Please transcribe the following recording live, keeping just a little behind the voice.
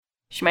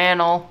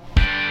Schmannel.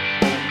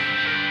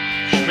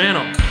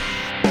 Schmannel.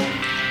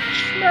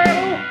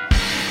 Schmannel.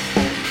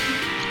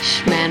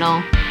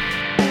 Schmannel.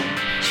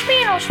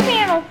 Schmannel.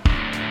 Schmannel.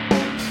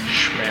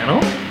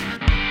 Schmannel?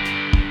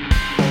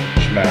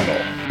 Schmannel.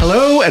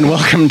 Hello and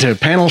welcome to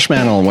Panel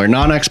Schmannel, where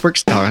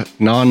non-experts talk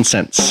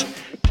nonsense.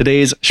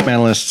 Today's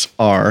schmannelists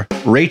are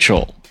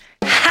Rachel.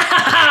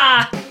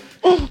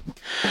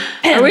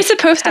 Are we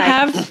supposed to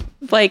have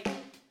like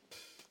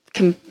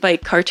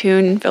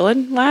cartoon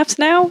villain laughs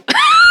now?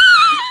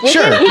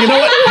 Sure. You know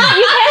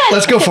what?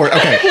 Let's go for it.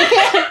 Okay.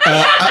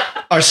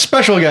 Our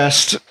special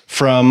guest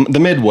from the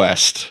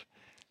Midwest,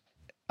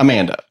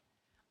 Amanda.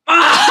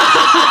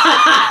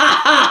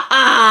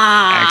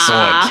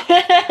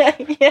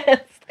 Excellent.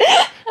 Yes.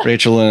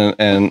 Rachel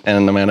and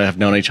Amanda have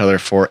known each other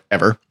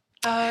forever.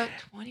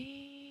 20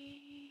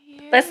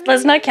 years?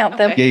 Let's not count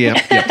them. Okay. Yeah.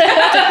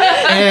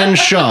 And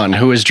Sean,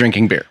 who is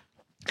drinking beer.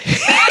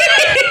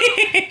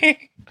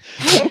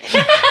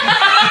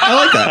 I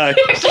like that.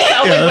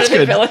 Yeah, that's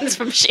good. Villains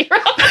from She-Ra.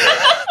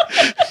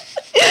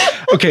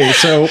 Okay,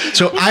 so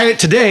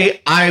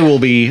today I will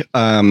be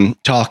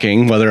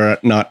talking, whether or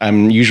not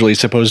I'm usually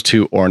supposed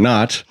to or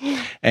not.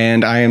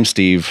 And I am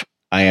Steve.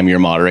 I am your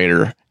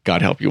moderator.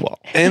 God help you all.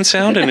 And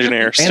sound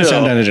engineer. And still.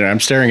 sound engineer. I'm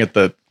staring at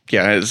the.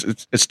 Yeah,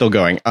 it's still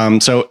going.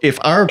 So if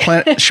our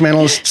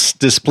schmannelists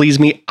displease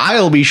me,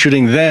 I'll be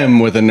shooting them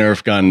with a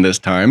Nerf gun this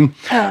time.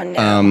 Oh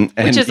no.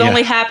 Which is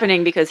only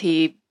happening because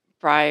he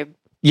bribed.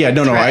 Yeah,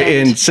 no, I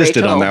threatened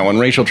insisted on Rachel. that one.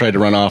 Rachel tried to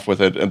run off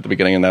with it at the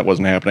beginning, and that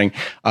wasn't happening.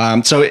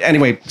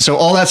 So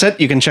all that said,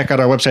 you can check out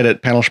our website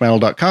at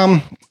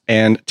panelschmannel.com.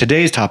 And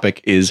today's topic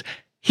is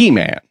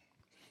He-Man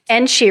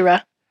And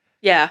She-Ra.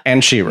 Yeah.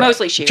 and She-Ra.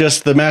 Mostly She-Ra.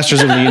 Just the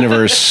Masters of the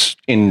Universe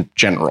in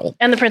general.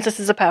 And the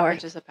Princesses of Power.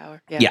 Which is a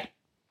power. Yeah.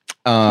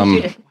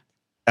 Two different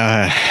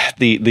ones.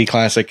 The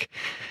classic,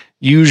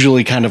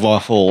 usually kind of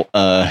awful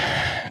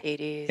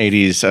 80s.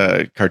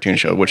 80s cartoon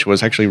show, which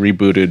was actually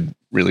rebooted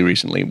really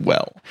recently.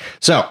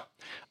 So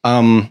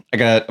I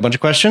got a bunch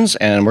of questions,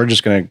 and we're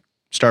just going to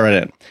start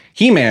right in.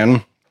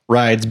 He-Man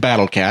rides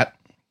Battle Cat,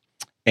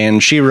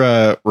 and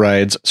She-Ra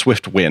rides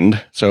Swift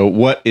Wind. So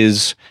what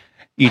is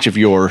each of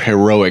your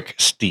heroic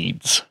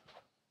steeds?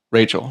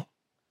 Rachel.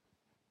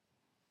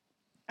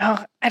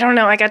 Oh, I don't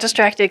know. I got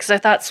distracted because I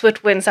thought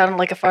Swift Wind sounded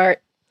like a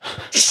fart.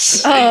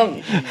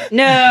 No,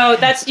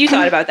 you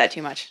thought about that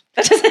too much.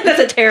 That's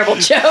a terrible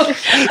joke.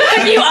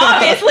 You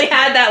obviously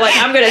had that. Like,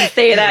 I'm gonna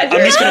say that.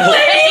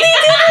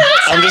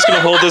 I'm just gonna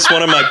hold this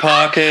one in my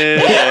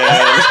pocket.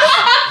 And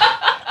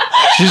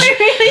She's,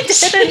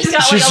 She's got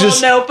like She's a little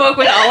just- notebook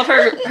with all of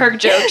her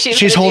jokes.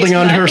 she's holding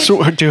on to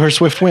her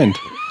Swift Wind.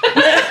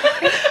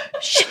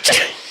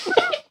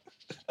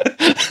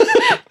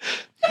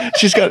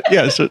 She's got,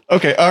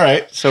 okay, all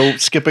right. So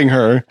skipping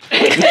her.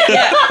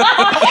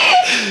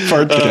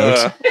 Fart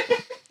jokes.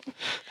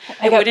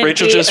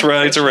 Rachel just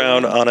rides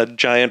around on a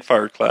giant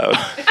fart cloud.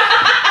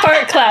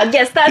 Fart Cloud.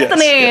 Yes, that's the Yes,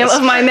 name yes.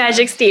 of my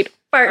magic steed.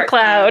 Fart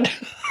Cloud.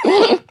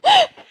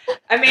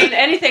 I mean,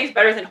 anything's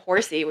better than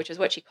Horsey, which is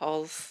what she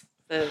calls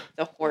the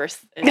horse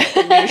in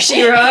the new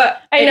She-Ra.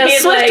 I know. And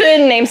he's Swift like,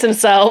 Wind names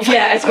himself.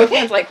 yeah, Swift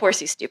Wind's like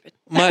Horsey's stupid.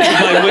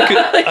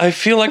 I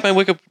feel like my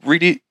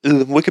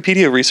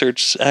Wikipedia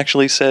research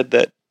actually said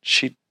that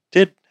she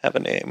did have a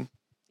name.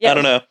 Yeah, I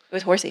don't know. It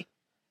was Horsey.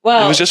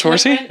 Well, It was just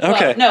Horsey? Swift Wind-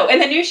 Okay. no, in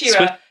the new She-Ra.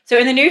 Swift- So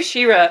in the new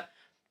She-Ra,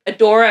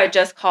 Adora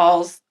just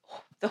calls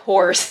the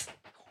horse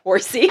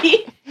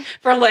Horsey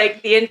for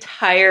like the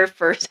entire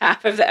first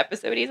half of the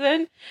episode he's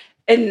in.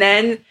 And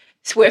then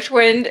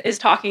Swiftwind is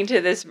talking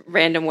to this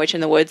random witch in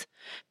the woods,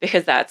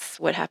 because that's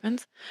what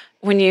happens.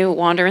 When you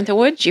wander into the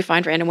woods, you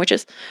find random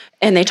witches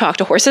and they talk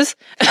to horses.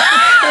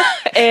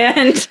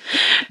 And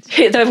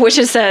the witch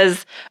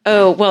says,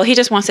 oh, well, he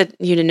just wants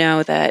you to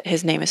know that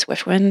his name is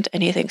Swiftwind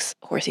and he thinks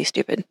Horsey's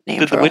stupid name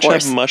Did for the a witch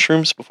horse. have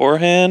mushrooms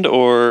beforehand,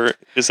 or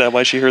is that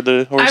why she heard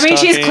the horse I mean,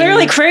 she's talking?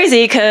 clearly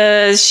crazy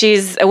because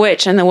she's a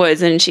witch in the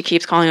woods and she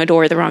keeps calling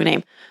Adora the wrong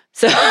name.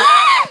 So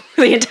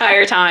the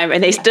entire time,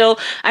 and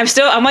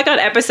I'm like on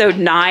episode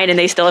 9, and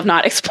they still have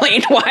not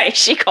explained why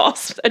she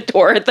calls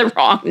Adora the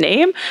wrong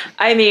name.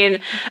 I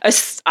mean,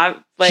 She's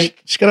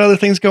got other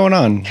things going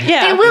on.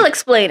 yeah, They will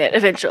explain it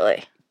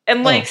eventually.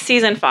 and like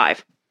season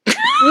 5.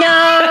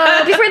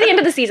 No, before the end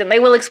of the season, they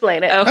will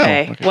explain it.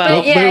 Okay, Oh, okay. well,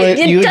 But yeah, wait,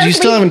 it you does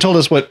still leave- haven't told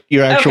us what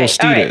your actual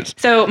steed all right. is.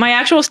 So my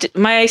actual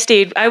my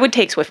steed, I would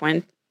take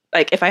Swiftwind,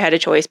 like if I had a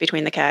choice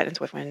between the cat and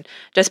Swiftwind,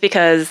 just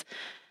because.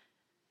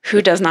 Who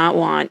does not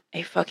want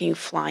a fucking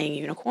flying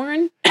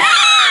unicorn?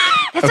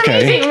 That's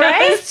Okay. amazing,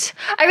 right?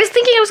 I was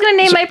thinking I was going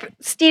to name my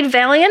steed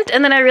Valiant,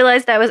 and then I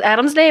realized that was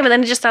Adam's name, and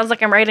then it just sounds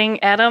like I'm writing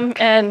Adam.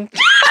 And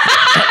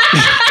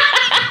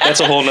That's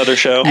a whole nother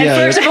show. Yeah.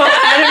 First of all,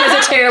 Adam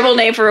is a terrible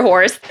name for a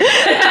horse. Wait,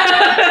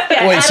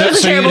 Adam's so a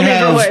you'd terrible name for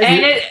have- horse.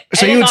 And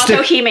So you it's would also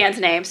stick- He-Man's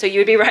name, so you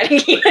would be writing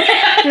He-Man.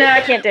 No, I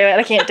can't do it.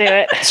 I can't do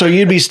it. So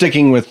you'd be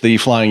sticking with the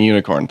flying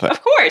unicorn thing.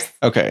 Of course.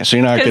 Okay, so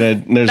you're not gonna.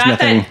 There's Not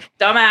nothing.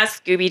 that dumbass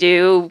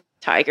Scooby-Doo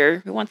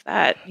tiger. Who wants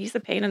that? He's a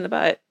pain in the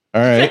butt.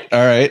 All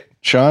right.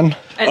 Sean?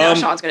 And now Um,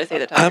 Sean's going to say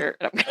the tiger.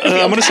 and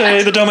I'm gonna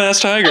say the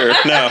dumbass tiger.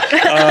 No,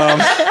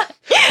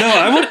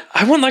 no,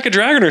 I want like a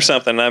dragon or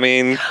something. I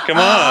mean, come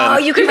Oh,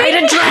 on. you can write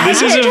a dragon.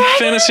 This is a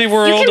fantasy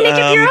world. You can make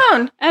it your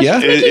own. Yeah.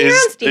 Make it your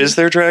own, Steve. Is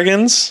there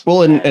dragons?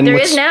 Well, and There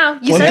what's- is now.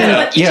 You one said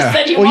thing- it. You just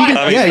said you well, wanted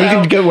can, it, yeah, you so.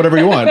 can get whatever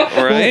you want.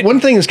 Right. Well, one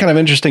thing that's kind of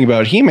interesting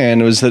about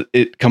He-Man was that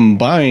it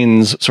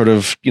combines sort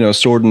of,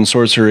 sword and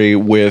sorcery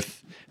with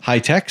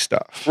high-tech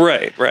stuff.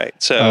 Right, right.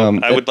 So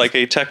I would like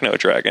a techno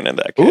dragon in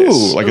that case.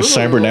 Ooh, like a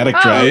cybernetic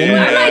Oh, dragon. you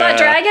want to Yeah. about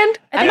dragon? I think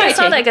I might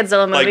saw that take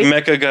Godzilla like movie.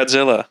 Mecha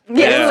Godzilla.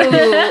 Yeah.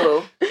 Yeah,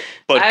 Ooh.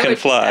 but I can would-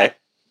 fly.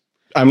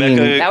 I mean,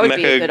 Mecha- That would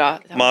be a good,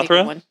 Mothra? that would be a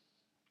good one.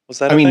 Was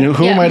that? I a mean, thing?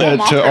 who am I Yeah, to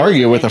Mothra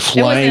argue was with a a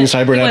thing. flying It wasn't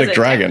cybernetic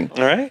dragon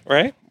Right,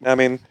 right. I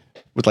mean,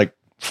 with like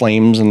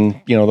flames and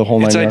the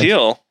whole it's nine yards?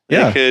 ideal.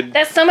 Yeah. It could,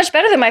 That's so much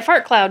better than my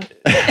fart cloud.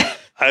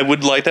 I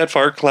would light that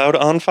fart cloud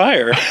on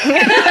fire.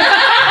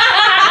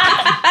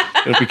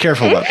 Gotta be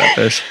careful about that.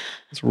 There's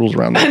rules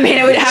around I that. mean,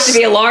 it would have to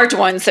be a large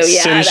one, so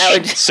yeah, Singe, that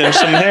would singe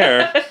some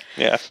hair.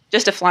 Yeah.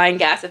 just a flying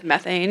gas of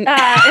methane.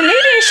 And maybe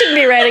I shouldn't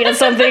be writing on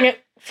something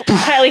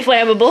highly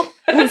flammable.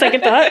 On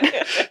second thought.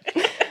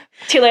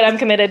 Too late. I'm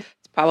committed.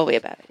 It's probably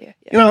a bad idea.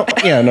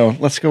 Yeah. No.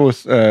 Let's go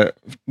with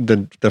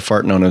the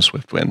fart known as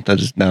Swiftwind. That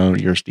is now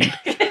your Steve.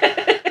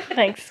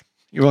 Thanks.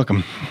 You're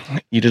welcome.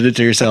 You did it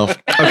to yourself.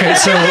 Okay,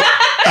 so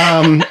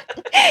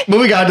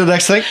moving on to the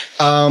next thing.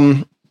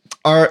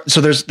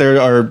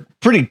 There are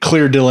pretty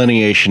clear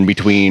delineation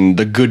between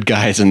the good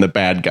guys and the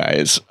bad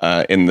guys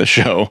in the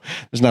show.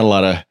 There's not a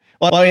lot of.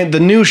 Well, I mean, the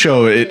new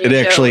show it new show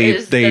actually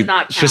does they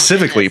not count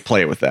specifically in this.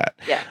 play with that.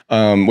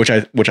 Yeah. Which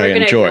I We're gonna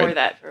enjoy. ignore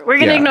that for a We're while.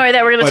 gonna Yeah. ignore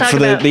that. We're gonna But talk for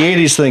about the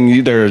 80s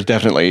thing, there's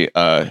definitely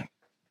a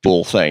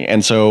bull thing.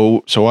 And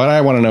so what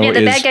I want to know the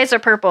is bad guys are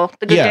purple.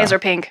 The good Yeah. guys are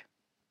pink.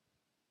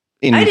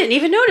 I didn't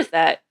even notice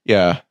that.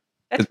 Yeah.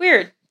 That's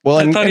weird. Well,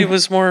 I thought he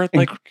was more and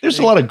like. there's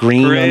a lot of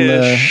green on the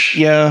grayish.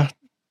 yeah.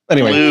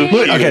 Anyway,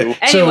 Blue okay. hue.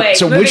 Anyway,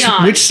 so moving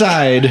on. which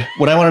side?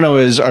 What I want to know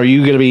is, are you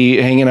going to be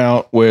hanging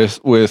out with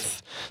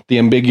the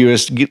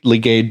ambiguously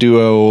gay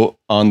duo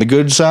on the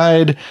good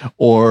side,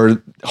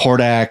 or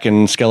Hordak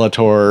and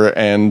Skeletor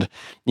and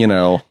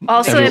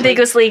Also everyone-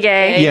 ambiguously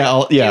gay.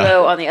 yeah,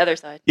 Duo on the other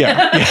side.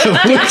 yeah.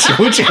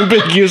 which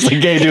ambiguously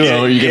gay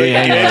duo are you going to be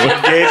hanging out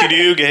with? Gay if you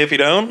do, gay if you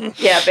don't.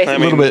 Yeah, basically. I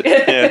mean, little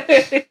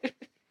bit. Yeah.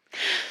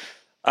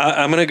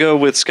 I'm gonna go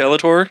with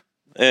Skeletor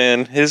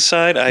and his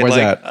side. Why's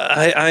that?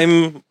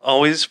 I'm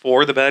always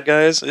for the bad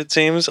guys. It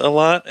seems a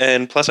lot,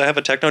 and plus I have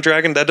a Techno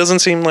Dragon. That doesn't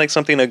seem like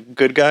something a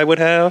good guy would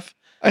have.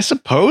 I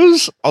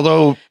suppose.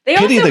 Although They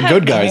pity also the have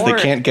good guys, they more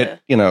can't of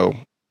get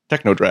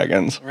techno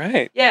dragons.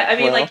 Right. Yeah, I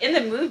mean, Well- like in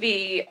the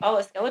movie, all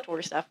the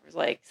Skeletor stuff was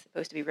like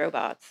supposed to be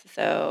robots.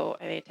 So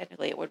I mean,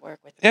 technically, it would work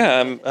with. the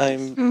Yeah. movie.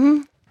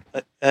 Mm-hmm.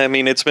 I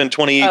mean, it's been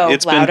 20. Oh,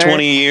 it's louder. been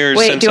 20 years.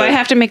 Wait, since do I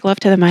have to make love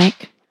to the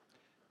mic?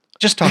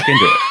 Just talk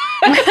into it.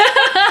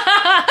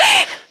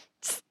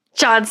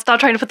 John, stop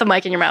trying to put the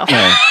mic in your mouth.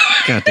 No.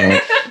 God damn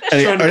it.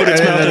 Trying to put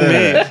its mouth in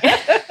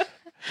me.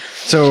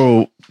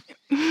 So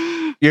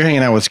you're hanging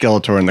out with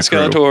Skeletor and the crew.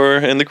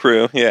 Skeletor and the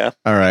crew. Yeah.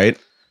 All right.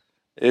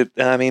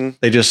 I mean,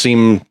 They just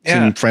seem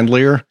Yeah.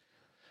 friendlier.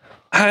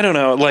 I don't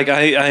know. Like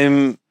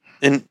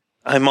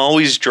I'm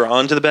always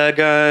drawn to the bad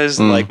guys.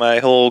 Mm. Like my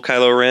whole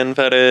Kylo Ren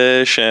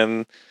fetish,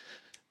 and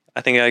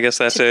I guess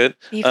that's it.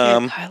 Be fair,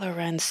 Kylo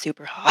Ren's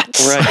super hot.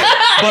 Right.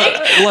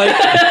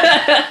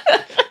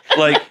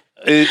 But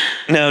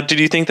now, did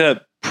you think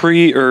that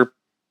pre or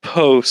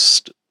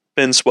post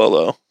Ben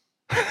Swallow?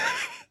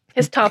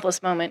 His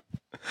topless moment.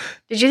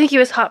 Did you think he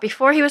was hot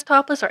before he was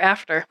topless or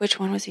after? Which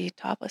one was he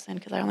topless in?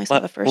 Because I only saw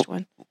the first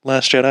one.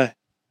 Last Jedi.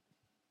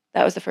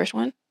 That was the first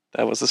one.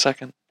 That was the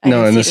second. I No,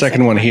 didn't in see the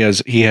second one, he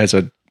has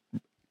a.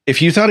 If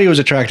you thought he was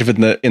attractive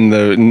in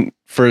the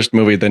first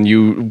movie, then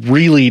you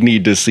really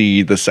need to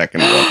see the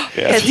second one.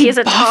 Yeah. Because he is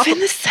a buff top. in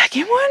the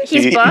second one.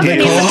 He's buff They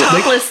and he's call a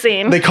him- topless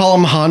scene. They call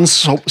him Han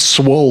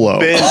Swallow.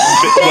 Ben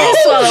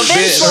Swallow,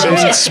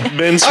 Ben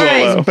Ben All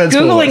Swallow. right, Ben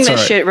Swallow, googling this sorry.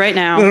 shit right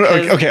now. No,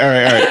 'cause- okay, all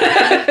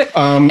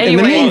right. In the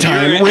Anyway.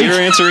 meantime, You're Rachel,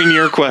 answering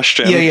your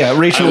question. yeah,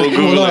 Rachel. I will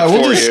Google Well, it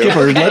we'll for just you. skip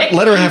her.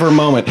 Let her have her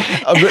moment.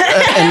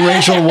 And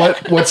Rachel,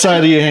 what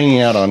side are you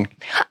hanging out on?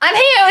 I'm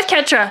hanging out with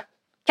Ketra.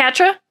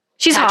 Ketra?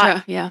 She's hot.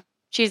 Patra, yeah,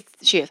 she is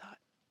hot.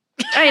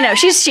 I know.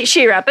 She's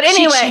She-Ra. But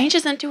anyway, She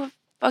changes into a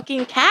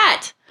fucking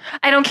cat.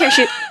 I don't care.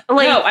 She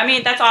like No, I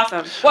mean that's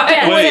awesome. Why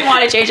Yeah. who wouldn't Wait.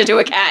 want to change into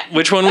a cat?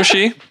 Which one was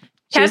she?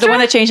 She was the Ketra? one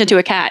that changed into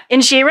a cat.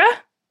 in She-Ra?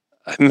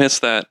 I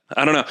missed that.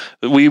 I don't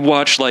know. We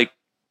watched like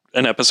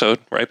an episode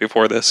right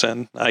before this,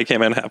 and I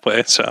came in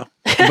halfway. So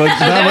But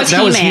that was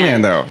He-Man.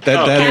 He-Man, though. Oh,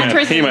 That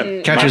He-Man.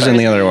 He-Man. Catra's in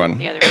the other one.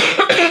 The other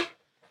one.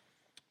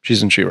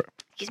 she's in She-Ra.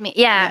 Excuse me.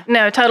 Yeah.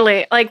 No,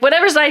 totally. Like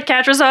whatever side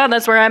Ketra's on,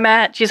 that's where I'm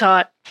at. She's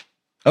hot.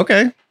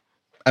 Okay.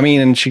 I mean,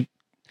 and she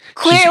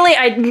Clearly,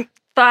 I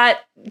thought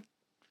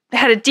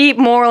had a deep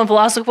moral and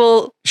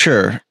philosophical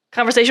sure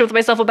conversation with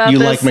myself about you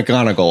this. like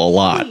McGonagall a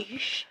lot. Oh,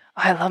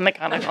 I love I'm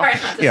McGonagall.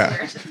 trying not to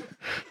Yeah. swear.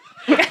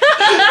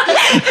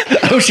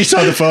 Oh, she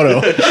saw the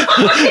photo.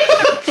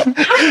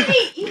 How did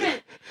he even?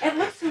 It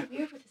looks so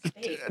weird with his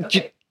face.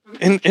 Okay.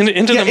 into the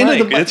into the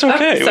mic. mic. It's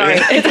okay. Oh, sorry.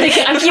 It's like,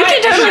 you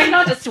can totally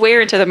not to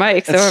swear into the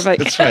mic. So I'm like,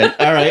 That's right.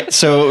 All right.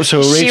 So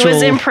Rachel. She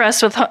was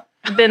impressed with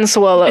Ben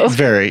Swallow.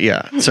 Very,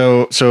 yeah.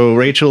 So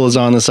Rachel is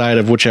on the side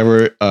of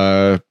whichever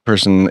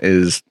person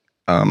is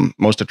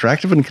most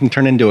attractive and can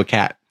turn into a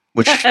cat.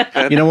 Which,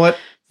 you know what?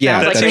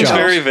 Yeah, Sounds that like seems jives.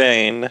 very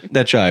vain.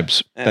 That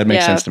jibes. That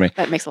makes yeah, sense to me.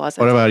 That makes a lot of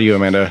sense. What about you,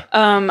 Amanda?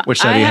 Which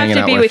side I are you have hanging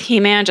to out be with? with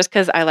He-Man just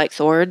because I like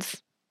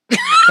swords.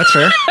 That's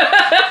fair.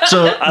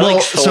 So, I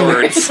like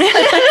swords.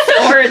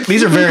 Swords.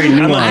 These are very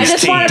nuanced I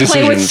just want to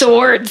play with decisions.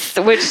 swords,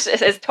 which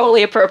is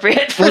totally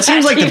appropriate. For Well, it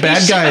seems that like the TV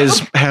bad show. guys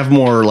have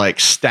more like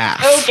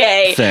staff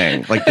Okay.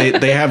 thing. Like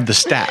they have the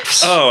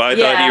staffs. Oh, I thought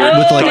Yeah. you were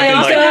With, like, They talking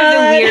also like.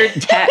 have the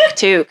weird tech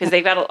too, because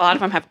they've got a lot of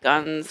them have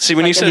guns. See,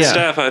 when you said Yeah.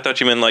 staff, I thought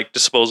you meant like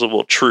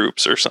disposable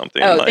troops or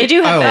something. Oh, like, they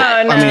do have Oh,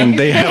 that. Oh, no. I mean,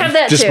 they They have, have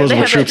that too. They disposable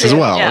have that troops as too.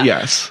 well. Yeah.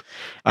 Yes.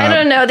 I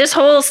don't know. This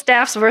whole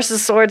staffs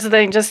versus swords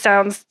thing just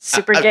sounds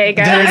super gay,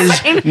 There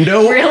guys. is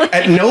no Really?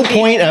 at no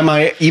point am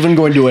I even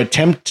going to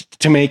attempt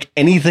to make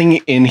anything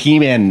in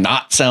He-Man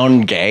not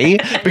sound gay,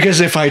 because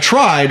if I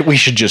tried, we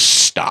should just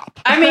stop.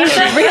 I mean,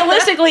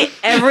 realistically,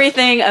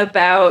 everything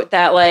about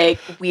that like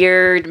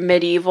weird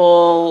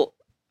medieval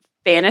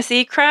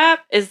fantasy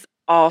crap is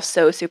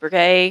also super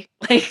gay.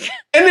 Like,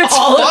 And it's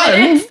all of fun.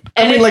 it.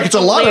 I And mean, like it's a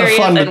lot of hilarious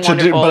fun and to do,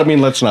 wonderful. but I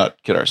mean, let's not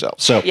kid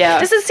ourselves. So yeah.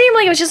 Does it seem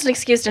like it was just an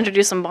excuse to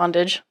introduce some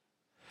bondage?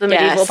 The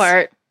Yes. medieval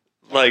part.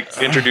 like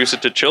introduce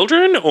it to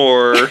children,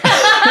 or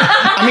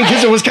I mean,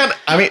 because it was kind of.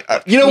 I mean,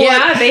 you know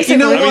Yeah, what? basically. You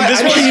know I mean, what? this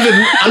I was- can't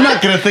even. I'm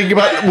not going to think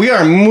about. We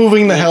are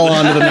moving the hell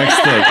on to the next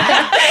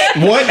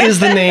thing. What is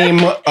the name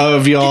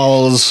of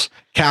y'all's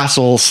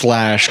castle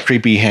 /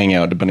 creepy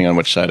hangout? Depending on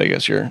which side, I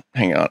guess you're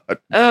hanging out.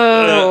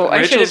 Oh,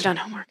 I should have Rachel's done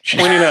homework.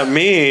 pointing at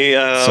me.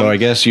 So I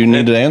guess you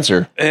need to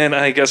answer. And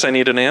I guess I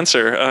need an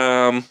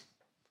answer.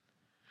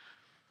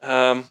 You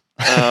know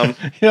the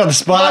Well,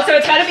 spot. so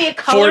it's got to be a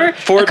color,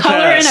 Fort a color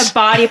Pass. and a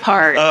body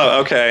part. Oh,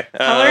 okay.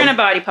 Color and a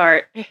body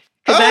part.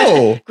 'Cause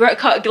Oh.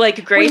 that's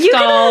like Were you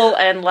Grayskull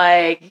and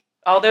like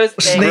all those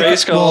things. Snake.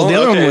 Grayskull, Well, the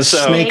other one okay, was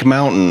so- Snake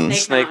Mountain,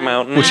 Snake Snake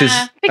Mountain. which is.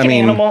 Pick I an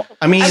mean, animal.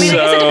 I mean, I mean, I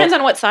guess it So, depends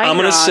on what side I'm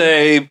you're gonna on.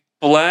 say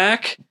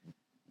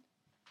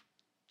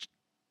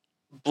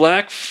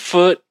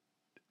Blackfoot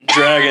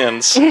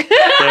dragons. There we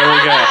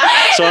go.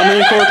 So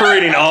I'm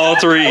incorporating all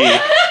three.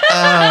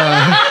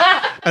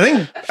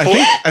 I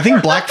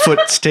think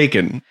Blackfoot's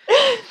taken.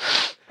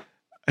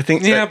 I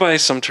think. Yeah, by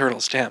some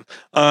turtles. Damn.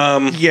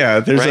 Yeah.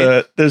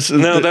 Right? There's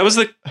No, that was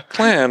the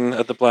clan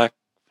of the Blackfoot.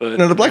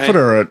 no. The Blackfoot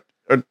right?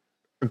 are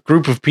a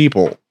group of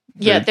people.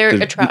 Yeah, they're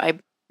a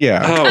tribe.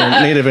 Yeah, Oh.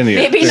 they're Native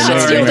Indians. Maybe They're not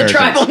Native steal the Americans.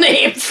 tribal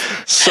names.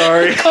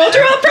 Sorry.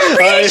 Cultural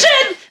appropriation.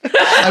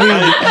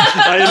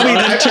 I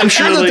mean, I'm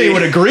sure that they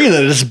would agree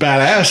that it's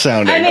badass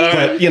sounding, I mean,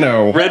 but you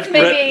know,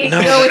 maybe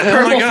go with oh my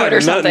Purplefoot God,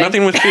 or something.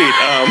 nothing with feet.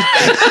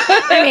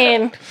 I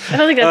mean, I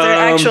don't think that's their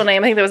Um, actual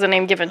name. I think there was a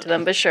name given to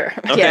them, but sure.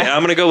 Okay, Yeah.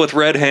 I'm gonna go with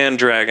red hand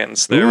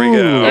dragons. There we Ooh.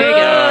 go. There you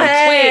go. Oh,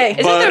 hey. Wait,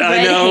 isn't But the I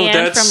red know hand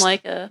that's- from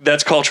like a?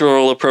 That's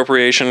cultural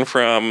appropriation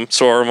from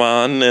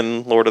Saruman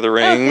and Lord of the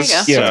there you Rings.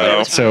 go.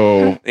 yeah. So,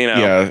 So you know,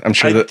 yeah, I'm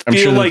sure I that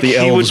feel like the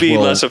elves he would be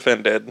will. less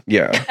offended.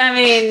 Yeah, I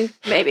mean,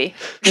 maybe.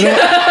 you know,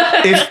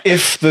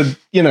 if the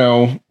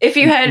If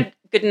you had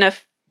good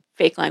enough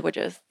fake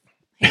languages,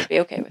 he'd be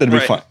okay with it. that'd be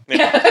Right. fun.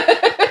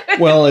 Yeah.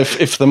 Well,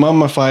 if the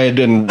mummified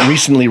and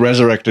recently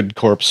resurrected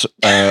corpse of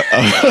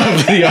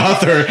the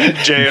author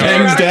JR.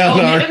 bangs down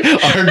our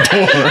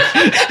door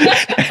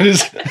and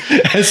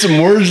has some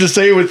words to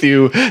say with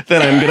you,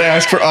 then I'm going to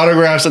ask for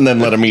autographs and then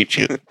let him eat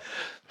you.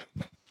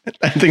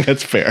 I think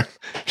that's fair.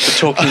 The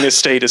Tolkien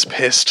estate is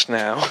pissed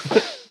now.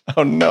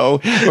 Oh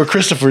no! Or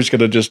Christopher's going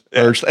to just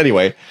burst.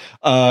 Anyway,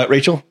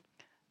 Rachel.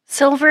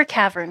 Silver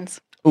caverns.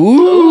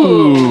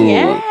 Ooh.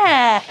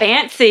 Yeah.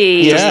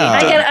 Fancy. Yeah.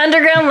 I get an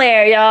underground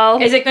lair,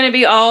 y'all. Is it going to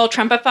be all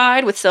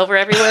Trumpified with silver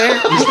everywhere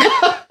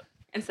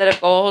instead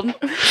of gold?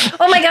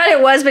 Oh my god,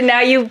 it was, but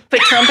now you put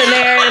Trump in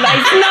there, and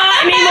it's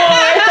not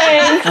anymore.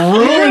 Thanks.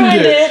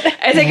 Ruined it.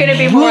 Is it going to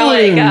be more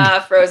Ruined.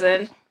 like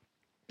Frozen?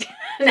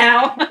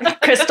 Now?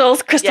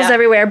 Crystals Yeah.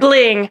 everywhere.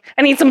 Bling.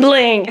 I need some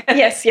bling.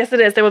 Yes, yes,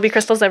 it is. There will be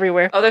crystals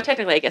everywhere. Although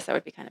technically, I guess that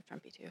would be kind of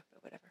Trumpy too,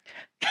 but whatever.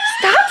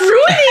 Stop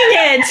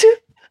ruining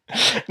it.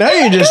 Now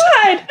you're just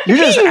God, you're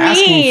just being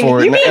asking mean. for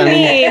it. You're being I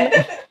mean,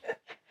 mean.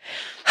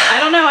 I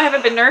don't know. I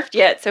haven't been nerfed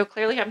yet, so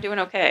clearly I'm doing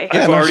okay.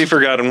 Yeah, I've no, already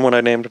forgotten what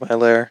I named my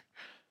lair.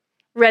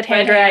 Red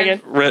hand Red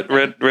hand.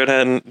 dragon. Red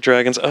hand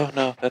dragons. Oh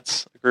no,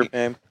 that's a group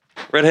name.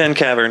 Red hand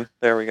cavern.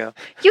 There we go.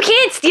 You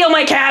can't steal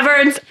my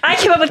caverns. I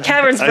came up with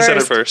caverns I first. said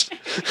it first.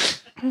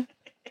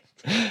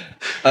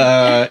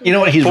 you know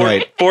what? He's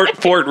right.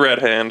 Fort Red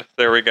Hand.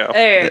 There we go.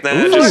 There. That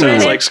Ooh. just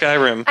sounds Red like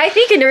Skyrim. I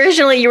think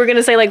originally you were going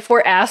to say like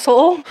for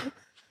asshole.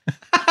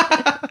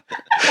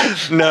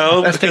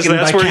 No, That's because taken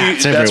that's by where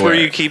cats you that's where everywhere.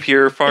 you keep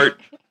your fart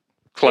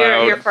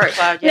cloud. Your fart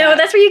cloud. Yeah. No,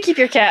 that's where you keep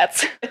your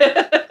cats. Which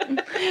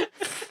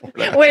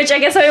I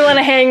guess if I want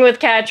to hang with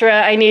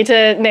Katra, I need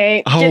to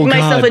get Oh,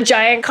 myself God. a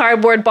giant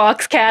cardboard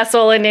box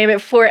castle and name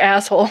it for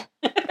asshole.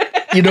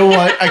 You know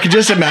what? I could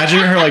just imagine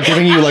her like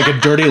giving you like a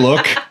dirty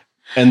look.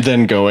 and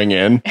then going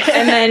in.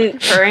 And then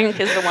purring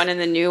because the one in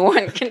the new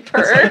one can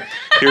purr,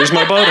 Here's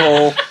my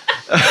butthole.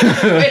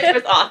 which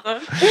was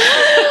awesome.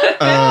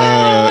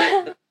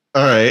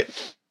 All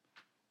right.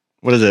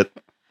 What is it?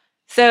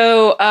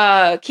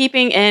 So,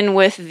 keeping in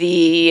with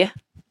the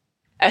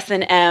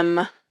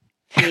S&M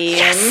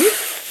theme,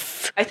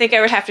 I think I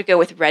would have to go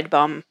with Red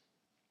Bum.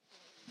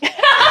 And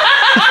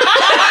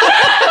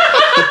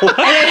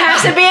it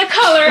has to be a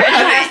color. It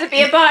has to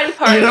be a body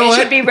part. You know it what?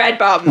 should be Red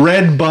Bum.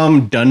 Red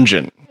Bum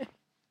Dungeon.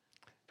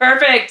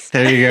 Perfect.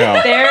 There you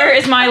go. There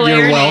is my layer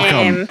You're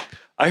welcome. name.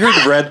 I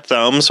heard Red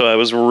Thumb, so I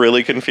was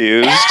really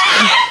confused.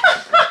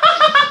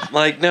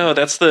 Like, no,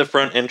 that's the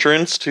front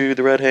entrance to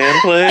the Red Hand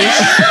place.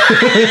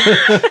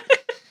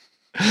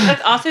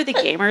 That's also the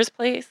gamer's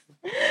place.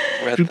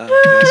 Red Thumb.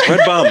 Yes.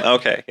 Red Bum.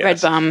 Okay. Yes.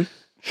 Red Bum.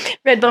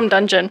 Red Bum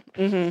Dungeon.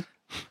 hmm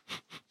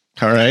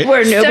All right.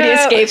 Where nobody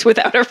So- escapes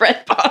without a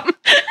red bum.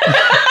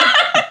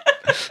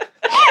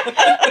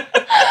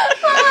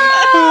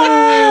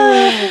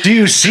 Do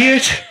you see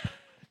it?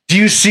 Do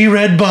you see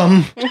Red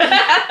Bum?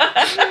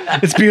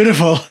 It's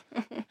beautiful.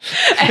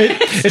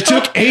 It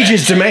took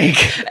ages to make.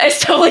 It's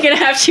totally going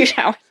to have 2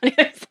 towers.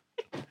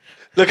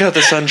 Look how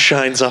the sun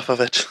shines off of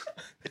it.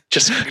 It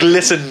just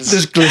glistens.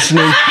 Just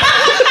glistening.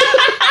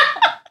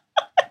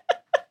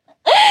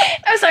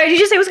 I'm sorry, did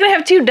you say it was going to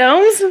have 2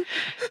 domes?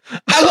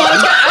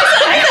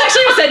 I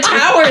actually said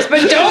towers,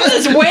 but domes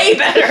is way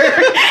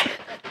better.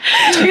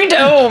 2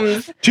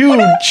 domes.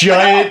 2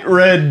 giant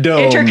red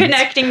domes.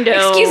 Interconnecting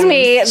domes. Excuse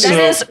me, that So,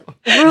 is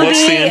ruby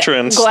what's the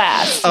entrance?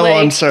 glass. Oh,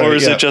 I'm sorry. Or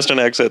is yeah. it just an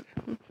exit?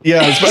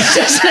 Yeah, I was about,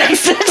 Just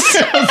nice.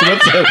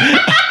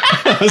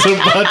 I was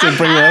about to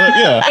bring that up.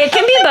 Yeah. It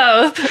can be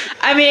both.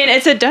 I mean,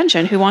 it's a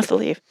dungeon. Who wants to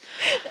leave?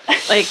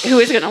 Like, who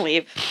is going to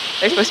leave?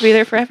 They're supposed to be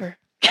there forever.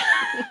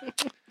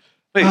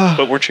 Wait,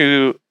 but weren't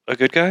you a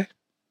good guy?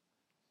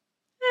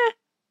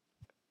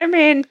 I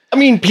mean,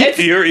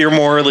 You're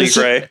morally This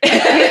is- gray.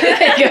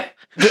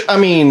 I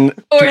mean,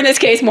 or in this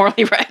case,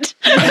 morally red.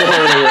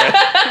 Morally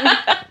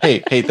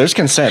gray. hey, there's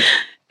consent.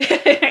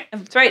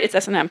 That's right. It's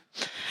S&M.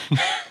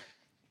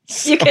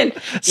 You can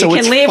So you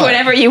it's can leave fun.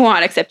 whenever you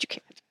want, except you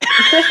can't.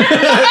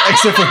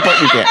 Except for but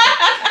you can't.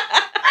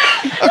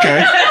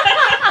 Okay.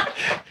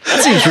 That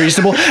seems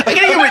reasonable.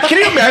 Can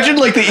you imagine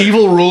like the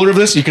evil ruler of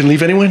this? You can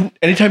leave anyone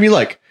anytime you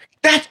like.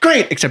 That's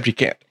great, except you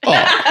can't. Oh,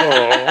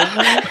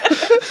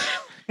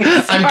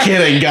 I'm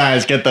kidding,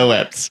 guys. Get the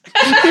lips.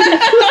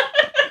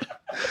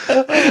 It's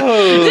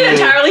an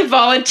entirely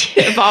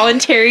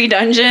voluntary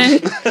dungeon.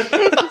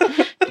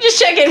 Just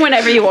check in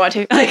whenever you want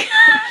to. Like,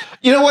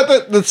 You know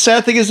what? The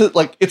sad thing is that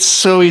like it's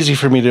so easy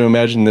for me to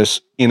imagine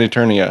this in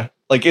Eternia.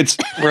 Like it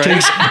Right.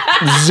 takes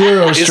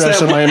zero stress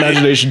that in my one-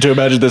 imagination to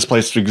imagine this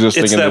place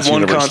existing It's in that this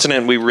one universe.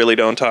 continent we really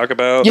don't talk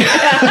about.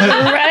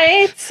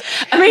 Right?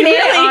 I mean, Man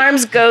really,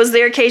 Arms goes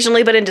there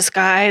occasionally, but in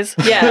disguise.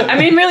 yeah. I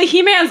mean, really,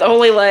 He-Man's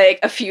only like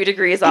a few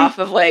degrees off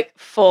of like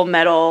Full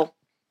Metal.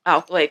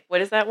 Like, what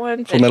is that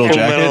one? Full Metal That-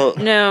 Jacket? Metal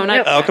No,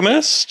 not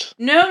Alchemist?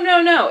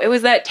 No. It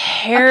was that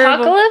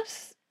terrible.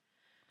 Apocalypse?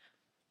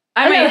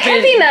 I Oh, might no, have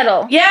been- heavy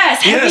metal.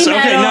 Yes, heavy Yes,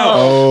 okay, metal. no.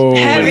 Oh,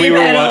 Heavy When we were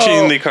metal.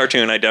 watching the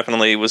cartoon, I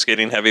definitely was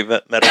getting heavy metal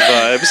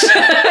vibes.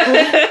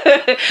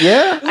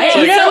 yeah. I,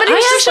 you know, Somebody I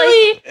just,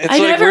 actually, It's I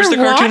like, never where's the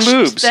cartoon watched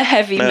boobs? the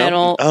heavy No?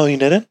 metal. Oh, you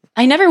didn't?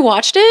 I never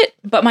watched it,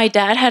 but my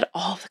dad had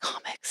all of the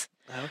comics,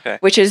 Okay.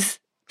 which is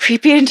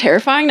creepy and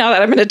terrifying now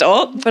that I'm an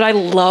adult. But I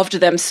loved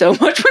them so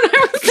much when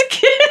I was a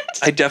kid.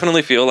 I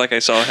definitely feel like I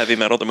saw Heavy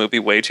Metal, the movie,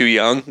 way too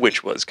young,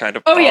 which was kind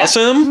of Oh, yeah.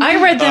 awesome.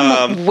 I read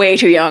them way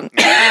too young.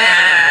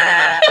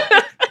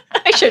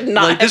 I should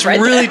not Like, have this read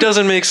really them.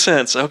 doesn't make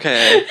sense.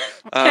 Okay.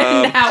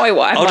 Now I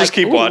watch. I'll just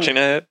keep watching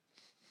it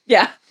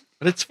Yeah,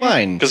 But it's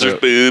fine. because So- there's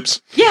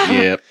boobs. yeah,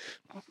 Yep.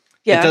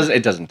 yeah.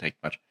 It doesn't take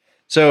much.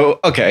 So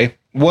okay,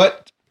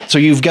 so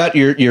you've got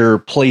your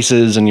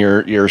places and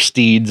your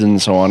steeds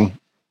and so on.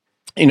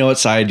 You know what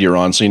side you're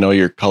on, so you know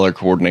your color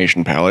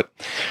coordination palette.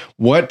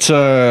 What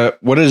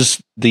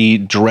is the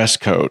dress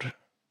code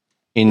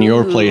in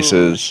your Ooh.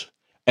 places?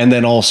 And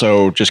then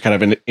also just kind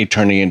of an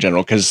Eternity in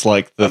general, because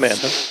like Amanda.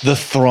 the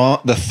Why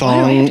do I have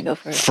thong to go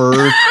first?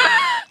 fur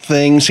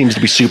thing seems to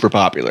be super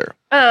popular.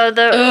 Oh,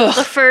 the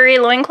Ugh. furry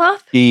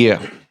loincloth?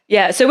 Yeah.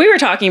 Yeah, so we were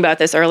talking about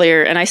this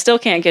earlier, and I still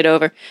can't get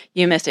over.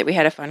 You missed it. We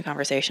had a fun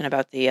conversation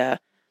about the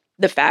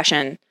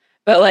fashion,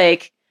 but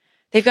like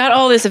they've got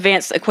all this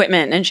advanced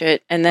equipment and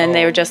shit, and then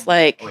they were just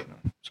like, Oh, wait,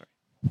 no. Sorry.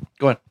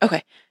 Go on.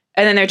 okay,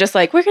 and then they're just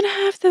like, we're gonna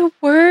have the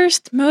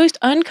worst, most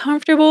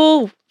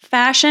uncomfortable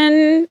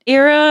fashion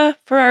era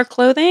for our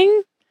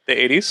clothing. The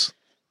 80s?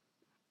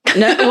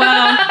 No,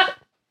 well,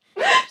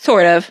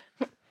 sort of,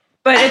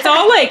 but it's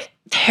all like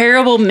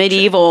terrible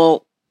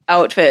medieval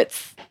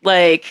outfits,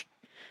 like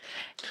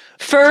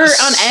fur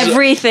on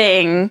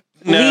everything,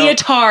 No.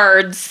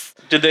 leotards.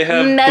 Did they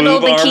have Metal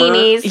boob armor?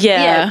 bikinis.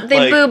 Yeah. they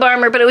Like, boob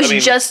armor, but it was I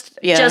mean- just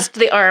Yeah.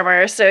 the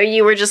armor. So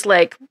you were just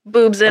like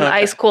boobs in Okay.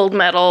 ice cold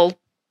metal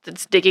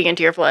that's digging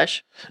into your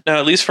flesh. Now,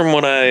 at least from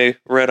what I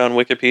read on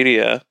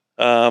Wikipedia,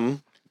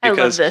 I love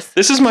because this.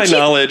 this is my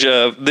knowledge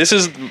of. This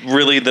is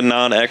really the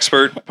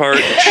non-expert part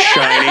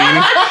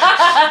shining.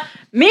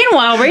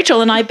 Meanwhile,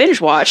 Rachel and I binge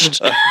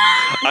watched.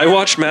 I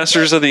watched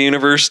Masters of the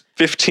Universe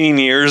 15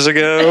 years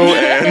ago,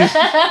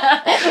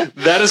 and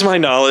that is my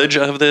knowledge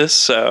of this.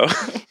 So,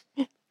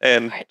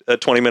 and a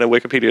 20-minute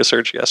Wikipedia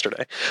search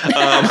yesterday.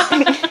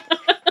 I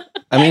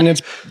mean,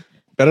 it's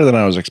better than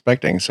I was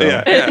expecting. So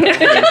Yeah.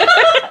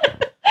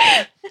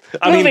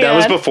 I mean, Moving that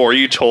was on. before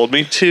you told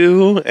me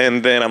to,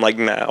 and then I'm like,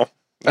 no.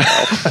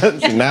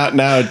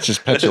 now it's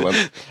just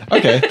petulant.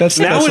 Okay, that's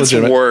Now that's it's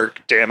legitimate.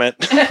 work, damn it.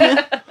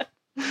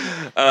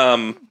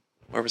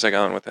 Where was I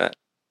going with that?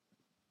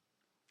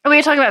 We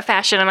were talking about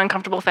fashion and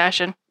uncomfortable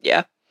fashion.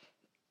 Yeah.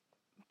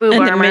 Boob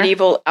And the armor.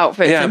 medieval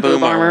outfits and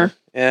boob armor.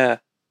 Yeah.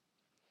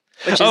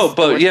 Which is Oh, the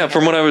but worst yeah, thing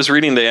from ever. what I was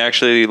reading, they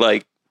actually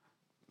like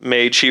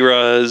made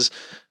She-Ra's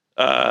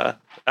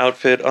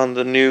outfit on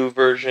the new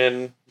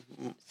version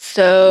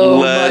So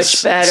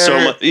less much better.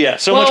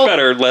 so much Well-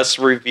 better, less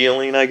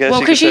revealing, I guess. well,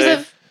 you could because she's say.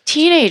 a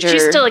teenager.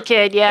 She's still a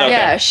kid, yeah. Okay.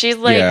 Yeah, she's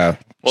like Yeah,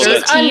 Well, she's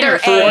that's under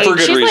for good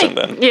she's reason.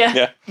 like- Then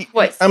Yeah.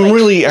 what? I'm like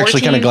really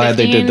actually kind of 14, glad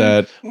they did 15?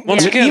 that.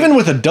 Once again, Even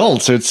with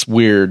adults, it's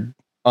weird.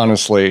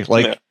 Honestly,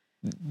 like Yeah.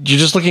 you're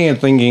just looking at it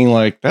thinking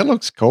like that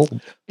looks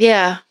cold.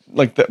 Yeah.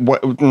 Like that.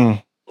 What?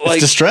 It's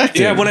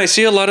distracting. Yeah, when I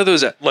see a lot of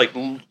those like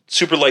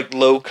super like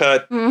low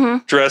cut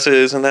Mm-hmm.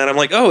 dresses and that, I'm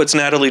like, oh, it's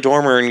Natalie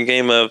Dormer in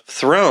Game of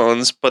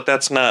Thrones, but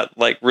that's not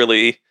like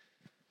really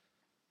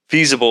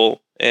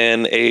feasible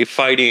in a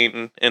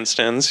fighting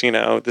instance. You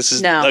know, this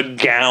is No. a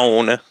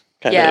gown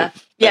kind Yeah.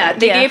 of. Yeah.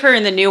 They Yeah. gave her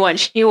in the new one,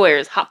 she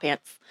wears hot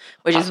pants,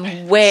 which Hot is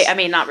pants. way, I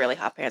mean, not really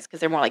hot pants because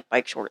they're more like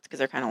bike shorts because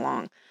they're kind of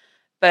long.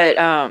 But,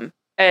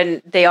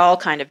 and they all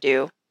kind of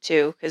do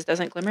too because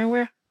doesn't Glimmer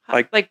wear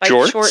Like bike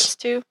jorts? shorts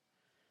too?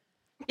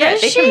 Yeah,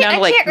 Does they come she? down to I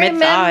like can't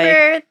mid-thigh.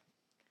 remember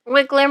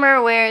what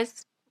Glimmer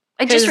wears.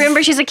 I just 'Cause-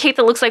 remember she's a cape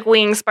that looks like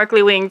wings,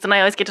 sparkly wings, and I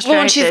always get distracted.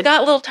 Well, and she's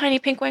got little tiny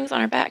pink wings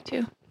on her back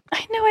too.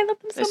 I know, I love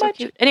them They're so so much.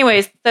 cute.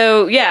 Anyways,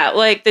 so yeah,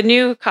 like the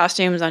new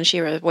costumes on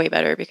She-Ra are way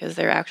better because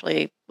they're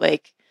actually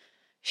like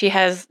she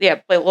has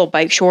like little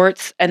bike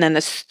shorts, and then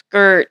the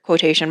skirt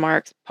quotation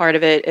marks part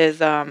of it is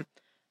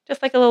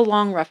just like a little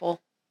long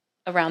ruffle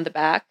around the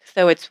back,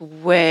 so it's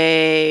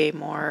way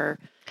more.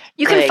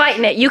 You can Like- fight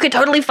in it. You could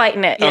totally fight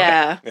in it. Okay,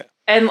 Yeah. yeah.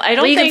 And I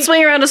don't you can think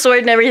swing around a sword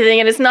and everything,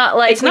 and it's not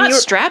like it's when not you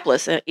were-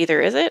 strapless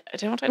either, is it? I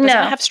don't. It doesn't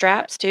No. have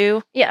straps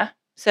too, Yeah,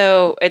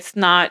 so it's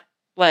not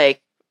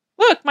like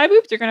look, my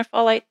boobs are gonna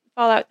fall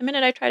out the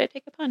minute I try to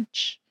take a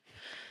punch.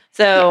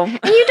 So and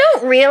you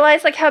don't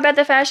realize like how bad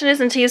the fashion is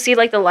until you see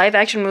like the live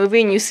action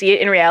movie and you see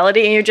it in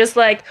reality, and you're just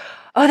like,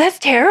 oh, that's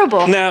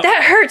terrible. Now-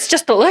 That hurts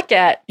just to look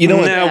at. You know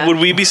what? Now, Yeah. would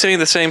we be saying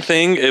the same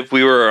thing if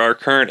we were our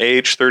current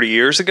age 30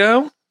 years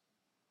ago?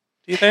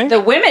 Do you think? the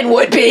women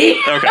would be.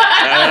 Okay.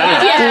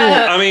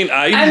 Yeah. I mean,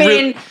 I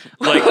mean,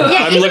 like Yeah,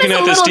 I'm even looking as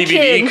a at this little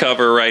DVD kid.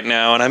 cover right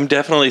now, and I'm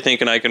definitely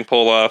thinking I can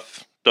pull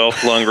off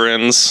Dolph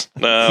Lundgren's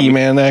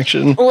He-Man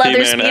action.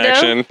 Leather He-Man speedo.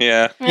 action.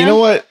 Yeah. You know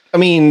what? I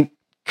mean,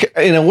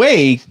 in a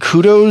way,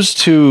 kudos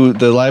to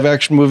the live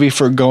action movie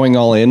for going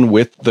all in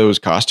with those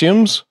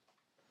costumes.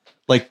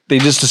 Like they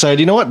just decided,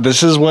 you know what,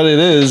 this is what it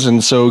is,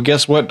 and so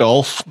guess what,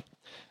 Dolph?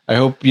 I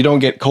hope you don't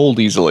get cold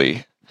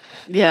easily.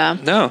 yeah.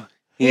 No.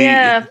 He,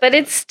 Yeah, but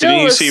it's still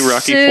Didn't you see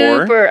Rocky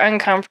IV? super He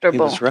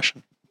uncomfortable. was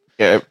Russian.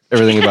 Yeah,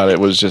 everything about it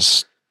was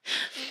just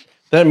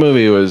that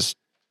movie was.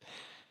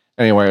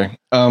 Anyway,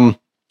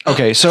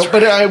 okay, so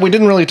we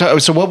didn't really talk.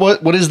 So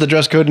what is the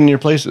dress code in your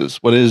places?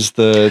 What is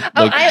the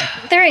Oh, like?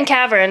 they're in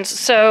caverns,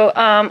 so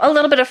a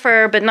little bit of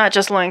fur, but not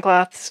just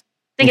loincloths.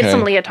 They get Okay.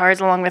 some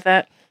leotards along with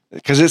that.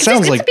 Because it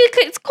sounds like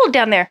it's cold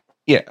down there.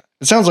 it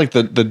sounds like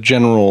the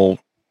general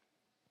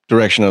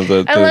direction of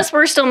the Unless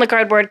we're still in the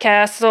cardboard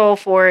castle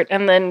fort,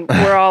 and then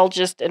we're all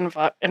just in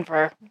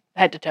fur,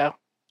 head to toe.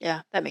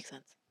 Yeah, that makes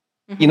sense.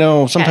 you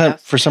know sometimes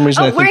house. for some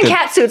reason Oh, I we're think in that,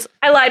 cat suits.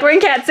 I lied. We're in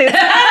cat suits.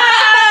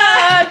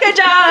 Good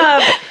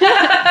job.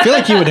 I feel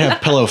like you would have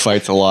pillow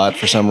fights a lot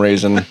for some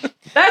reason.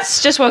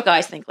 That's just what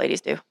guys think ladies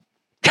do.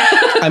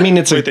 I mean,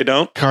 it's Wait, a they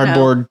don't?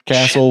 cardboard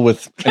castle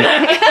with.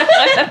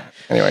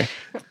 Anyway,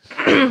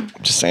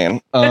 just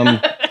saying.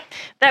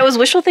 That was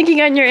wishful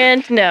thinking on your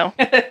end. No,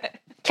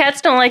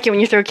 cats don't like it when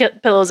you throw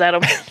pillows at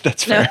them.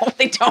 That's No, fair.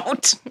 they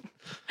don't.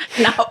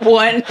 Not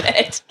one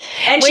bit.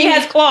 And she When-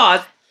 has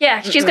claws.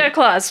 Yeah, she's got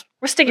claws.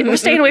 We're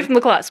staying away from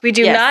the claws. We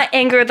do Yes. not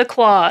anger the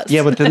claws.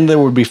 Yeah, but then there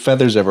would be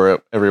feathers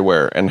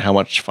everywhere, and how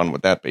much fun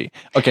would that be?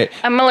 Okay,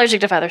 I'm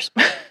allergic to feathers.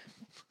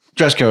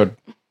 dress code.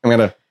 I'm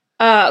gonna.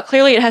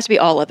 Clearly, it has to be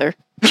all leather.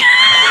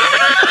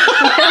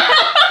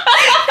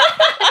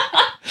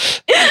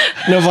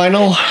 No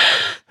vinyl.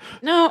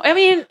 No, I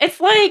mean, it's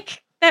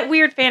like that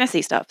weird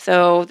fantasy stuff.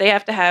 So they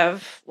have to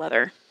have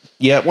leather.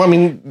 Yeah, well, I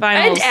mean, And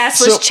Vinyls. assless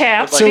So-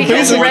 chaps. so because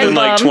basically- More red than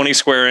like bum. 20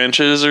 square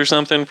inches or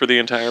something for the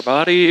entire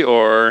body,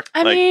 or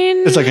I like,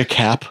 mean, it's like a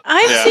cap.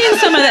 I've Yeah. seen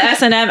some of the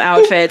S&M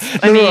outfits.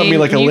 No, I mean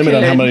like a you limit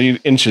on how could- many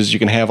inches you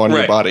can have on your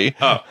Right. body.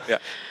 oh yeah,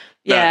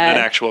 Yeah. an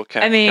actual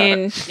cat. I Got it.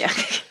 mean, yeah.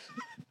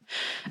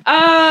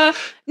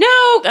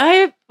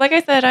 No, like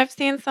I said, I've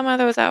seen some of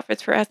those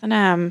outfits for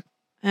S&M.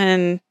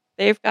 and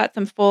they've got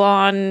some full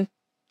on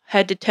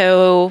head to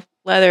toe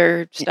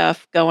leather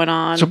stuff going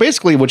on. So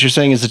basically, what you're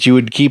saying is that you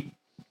would keep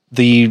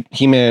the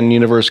He-Man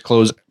universe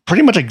clothes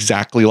pretty much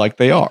exactly like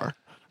they are.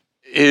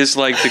 Is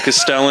like the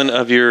Castellan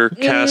of your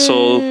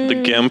castle the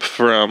Gimp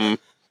from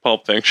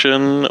Pulp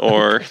Fiction,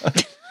 or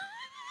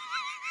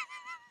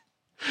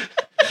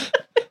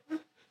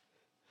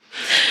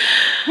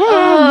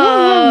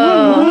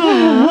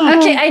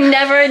Okay, I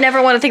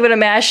never want to think about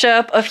a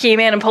mashup of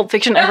He-Man and Pulp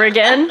Fiction ever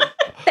again. Oh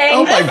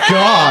Thanks. my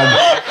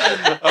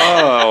god!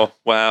 oh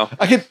wow,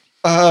 I could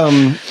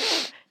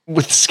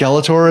with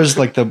Skeletor as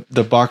like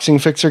the boxing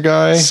fixer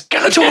guy.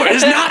 Skeletor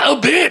is not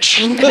a bitch.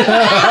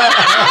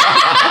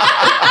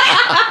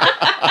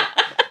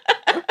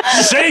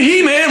 Say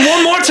He-Man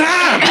one more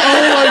time.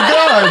 Oh my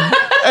god!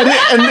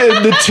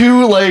 And the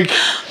two, like,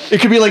 it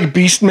could be like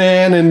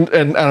Beastman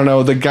and I don't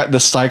know, the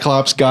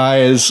Cyclops guy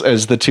as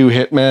the two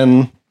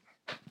hitmen.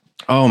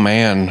 Oh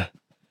man.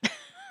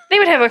 They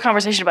would have a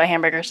conversation about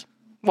hamburgers.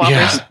 Whoppers.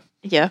 Yeah.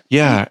 Yeah.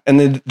 Yeah. And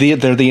then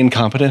they're the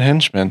incompetent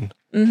henchmen.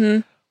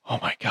 Mm-hmm. Oh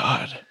my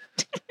god.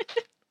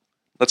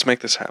 Let's make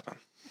this happen.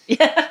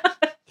 Yeah.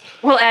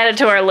 We'll add it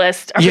to our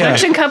list. Our Yeah.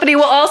 production company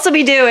will also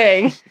be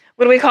doing,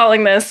 what are we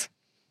calling this?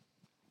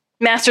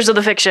 Masters of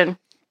the Fiction.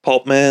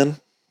 Pulp Man.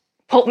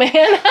 Pulp Man?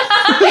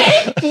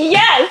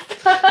 Yes!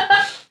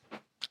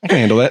 I can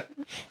handle that.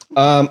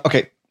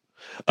 Okay.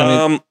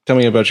 Tell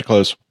me about your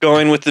clothes.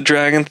 Going with the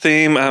dragon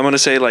theme, I'm gonna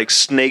say like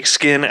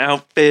snakeskin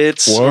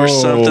outfits Whoa. or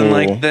something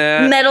like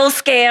that. Metal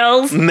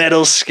scales.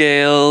 Metal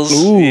scales.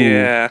 Ooh.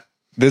 Yeah.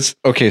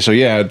 So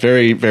yeah,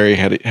 very, very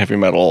heavy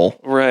metal.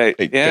 Right.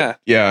 Yeah.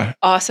 Yeah.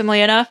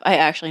 Awesomely enough, I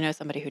actually know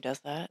somebody who does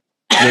that.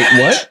 Wait,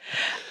 what?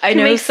 I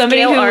know Make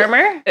somebody scale who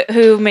armor.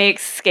 who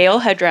makes scale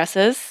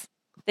headdresses.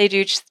 They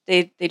do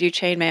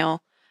chainmail.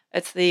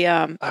 It's the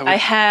I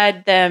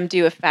had them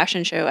do a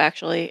fashion show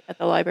actually at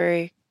the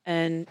library,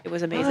 and it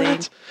was amazing.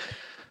 What?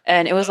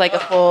 And it was like a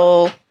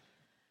full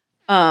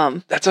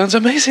That sounds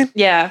amazing.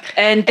 yeah.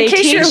 And they In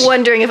case teach, you're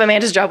wondering if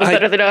Amanda's job was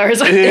better than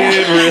ours. It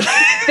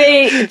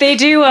really. they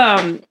do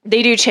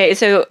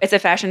so it's a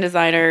fashion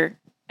designer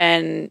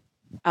and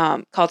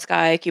called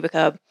Sky Cuba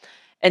Cub,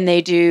 and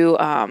they do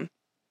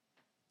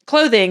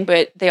clothing,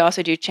 but they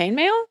also do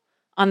chainmail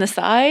on the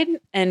side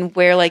and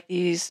wear like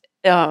these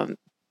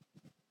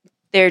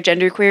they're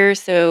genderqueer,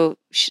 so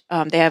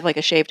they have like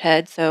a shaved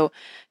head, so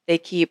they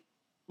keep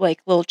like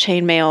little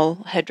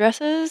chainmail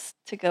headdresses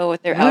to go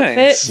with their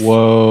Nice. outfit.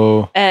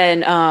 Whoa.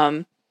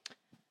 And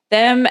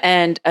them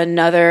and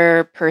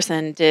another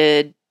person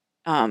did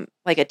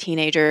like a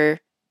teenager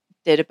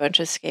did a bunch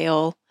of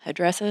scale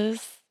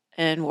headdresses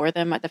and wore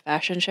them at the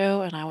fashion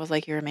show, and I was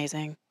like, you're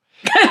amazing.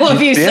 I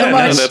love you so no,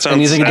 much. that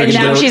And you sounds. think they And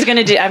can now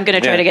do- I'm gonna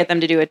try Yeah. to get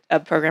them to do a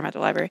program at the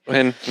library.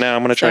 And now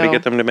I'm gonna try to So-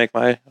 get them to make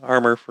my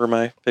armor for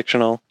my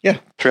fictional Yeah.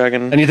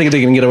 dragon. And you think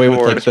they can get away with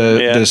Lord, like the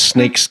yeah.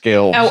 snake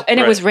scale? Oh, and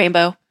it Right. was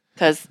rainbow,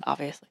 because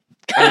obviously.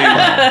 I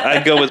mean,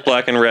 I'd go with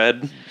black and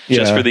red just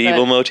Yeah. for the But-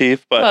 evil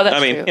motif. But Well, that's I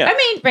mean, true. yeah, I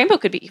mean, rainbow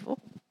could be evil.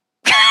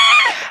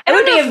 It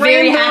would be a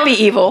very happy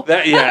evil.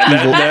 that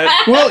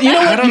that Well, you know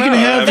I what? don't You can know.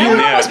 have I That mean, would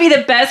your yeah. almost be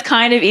the best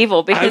kind of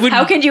evil, because would-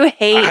 how can you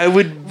hate I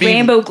would be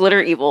rainbow glitter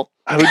evil?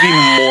 I would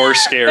be more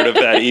scared of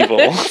that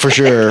evil. for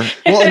sure.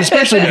 Well, and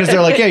especially because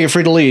they're like, yeah, you're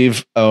free to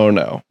leave. Oh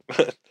no,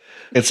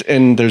 it's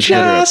and there's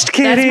glitter. Just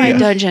kidding. That's my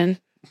dungeon.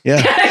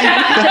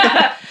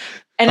 Yeah,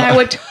 And I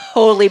would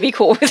totally be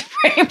cool with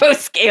rainbow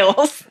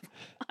scales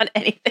on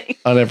anything.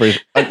 on every.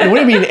 What do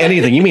you mean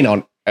anything? You mean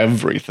on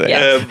everything? Yeah.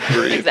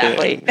 Everything.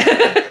 Exactly.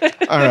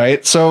 All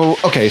right. So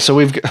okay. So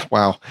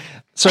wow.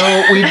 So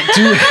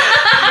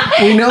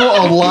we know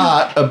a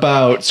lot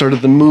about sort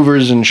of the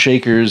movers and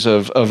shakers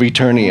of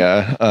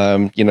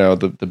Eternia. You know,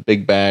 the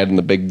big bad and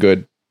the big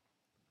good.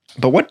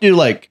 But what do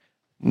like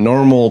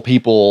normal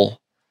people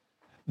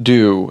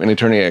do in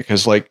Eternia?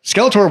 Because like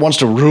Skeletor wants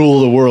to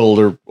rule the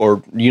world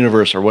or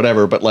universe or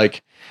whatever, but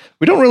like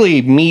we don't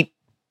really meet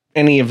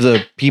any of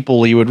the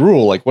people he would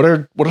rule. Like what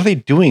are they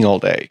doing all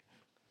day?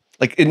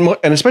 Like and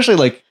especially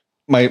like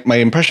my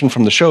impression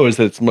from the show is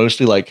that it's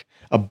mostly like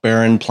a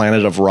barren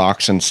planet of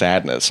rocks and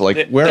sadness.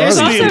 Like where There's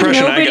are There's these the also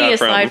impression I nobody got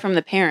aside from- from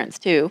the parents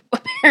too,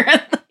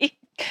 apparently.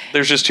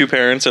 There's just two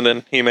parents and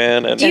then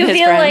He-Man and Do you his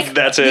feel friends. like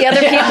That's it. the other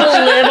people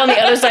live on the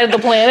other side of the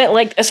planet,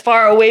 like as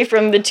far away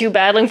from the two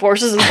battling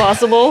forces as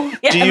possible?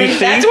 Yeah, Do I you mean, think-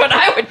 that's what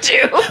I would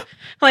do.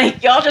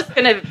 Like, y'all just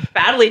gonna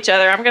battle each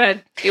other. I'm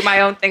gonna do my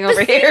own thing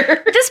over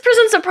here. This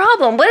presents a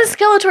problem. What is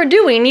Skeletor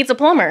doing? He needs a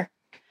plumber.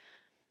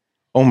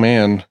 Oh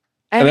man.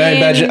 I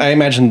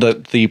imagine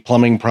that the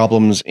plumbing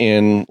problems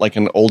in like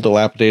an old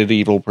dilapidated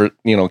evil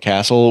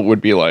castle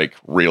would be like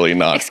really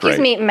not Excuse great.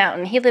 me,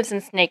 Mountain. He lives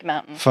in Snake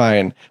Mountain.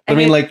 Fine. But I I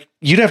mean, mean- like,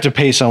 you'd have to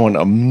pay someone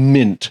a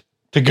mint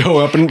to go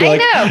up and be I like,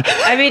 know.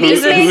 I mean, Who,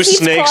 is it? who keeps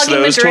snakes clogging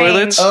the those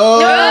drains. toilets?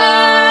 oh.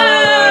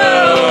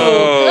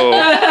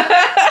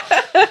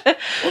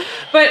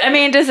 But I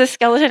mean, does the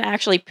skeleton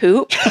actually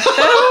poop?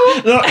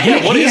 No,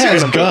 What he is he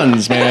has gonna do?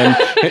 guns, man.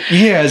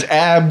 He has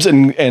abs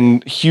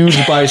and huge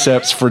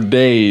biceps for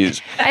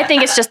days. I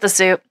think it's just the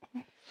suit.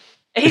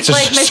 He's It's a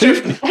like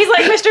suit. He's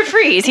like Mr.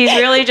 Freeze. He's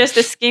really just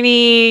a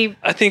skinny.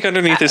 I think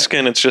underneath his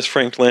skin, it's just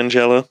Frank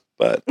Langella,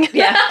 but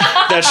Yeah.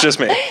 that's just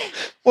me.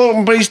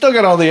 Well, but he's still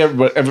got all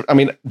the. I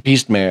mean,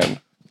 Beast Man.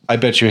 I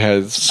bet you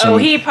has. Some,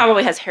 He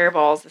probably has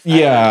hairballs. the size of-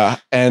 Yeah,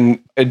 and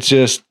it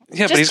just.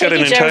 Yeah, but Just he's got an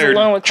taking showers alone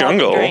entire with coffee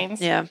jungle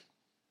drains. Yeah.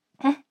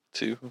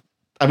 too.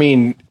 I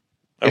mean,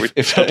 Are we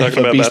if still talking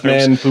a about Beast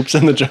bathrooms? Man poops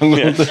in the jungle,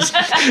 Yeah.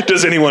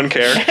 Does anyone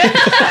care?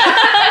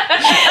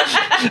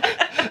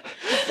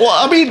 well,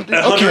 I mean,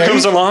 A hunter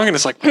comes along and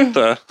it's like, what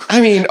the?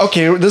 I mean,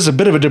 okay, this is a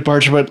bit of a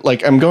departure, but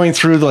like I'm going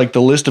through like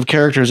the list of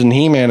characters in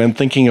He-Man and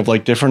thinking of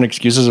like different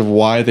excuses of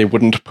why they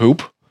wouldn't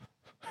poop.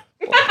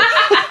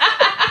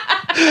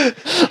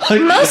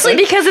 Like, Mostly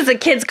because it's a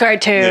kid's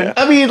cartoon. Yeah.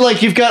 I mean,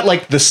 like you've got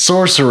like the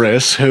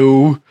sorceress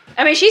who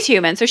I mean, she's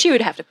human, so she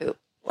would have to poop.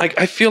 Like,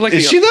 I feel like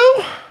is she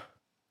though?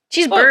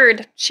 She's Well,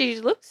 bird. She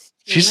looks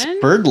She's human.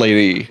 bird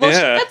lady, Well,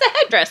 Yeah. that's a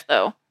headdress,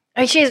 though.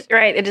 I mean, she's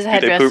right. It is a Do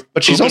they headdress. poop-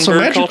 but she's poop in also bird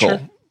magical.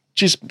 culture?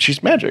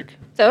 She's magic.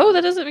 So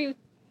that doesn't mean.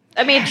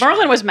 I mean,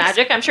 Merlin was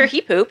magic. I'm sure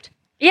he pooped.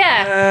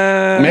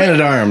 Yeah. Man at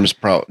Arms,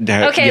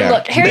 Okay,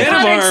 look, Harry Man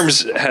of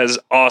Potter's- Arms has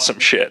awesome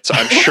shits.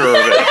 I'm sure of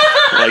it.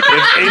 Like,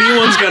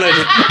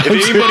 if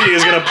anybody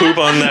is gonna poop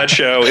on that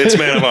show, it's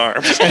Man of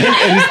Arms.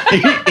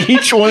 and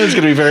each one is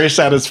going to be very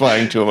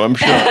satisfying to him, I'm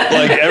sure.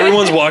 Like,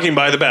 everyone's walking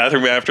by the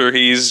bathroom after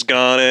he's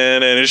gone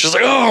in, and it's just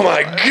like, oh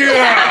my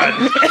god!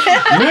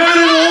 Man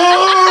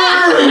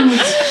at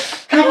Arms!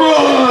 Come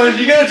on,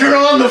 you got to turn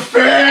on the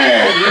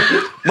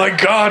fan. My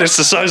god, it's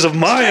the size of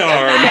my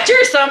arm. Match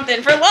or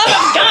something, for love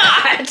of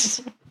God!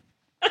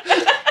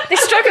 They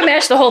struck a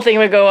match, the whole thing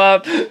would go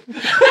up. It'd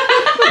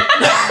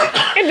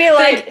be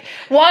like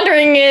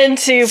wandering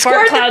into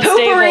Fart Squirt Cloud the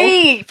stable.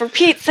 poopery, for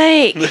Pete's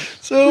sake.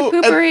 So,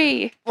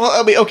 Poopery. well,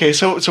 I mean, okay,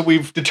 so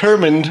we've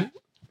determined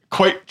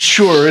quite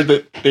sure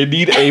that they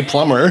need a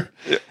plumber,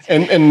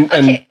 and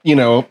Okay. you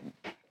know,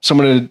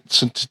 someone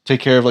to take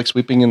care of like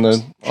sweeping and all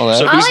that.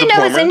 So- All Who's I the know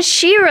is plumber? in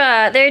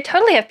She-Ra, they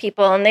totally have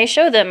people, and they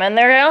show them, and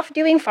they're off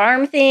doing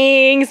farm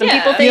things and Yeah.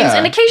 people things, Yeah.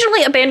 and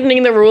occasionally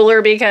abandoning the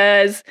ruler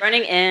because,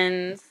 Running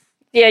inns.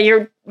 yeah,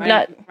 you're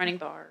Running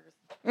bars.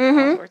 All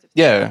mm-hmm, sorts of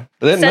Yeah,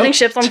 but then, setting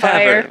ships on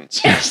fire.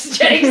 Taverns.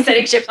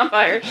 setting ships on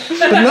fire. but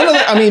none of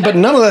that. I mean, but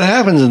none of that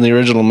happens in the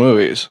original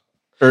movies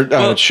or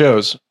Well,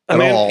 shows at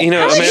all. You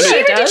know, How much Amanda-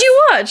 She-Ra did does.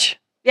 you watch?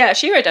 Yeah,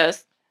 She-Ra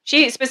does.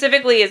 She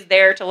specifically is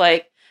there to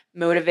like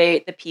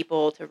motivate the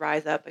people to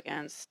rise up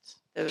against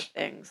those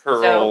things.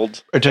 Her So-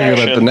 old. Are you talking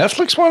about the version.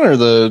 Netflix one or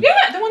the?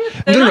 Yeah, the one.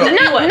 No, Not no. the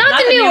new Not- one. not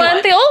the new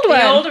one, the old one.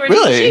 The old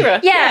original Really? She-Ra.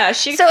 Yeah,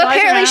 she so flies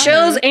apparently around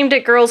shows and- aimed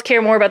at girls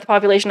care more about the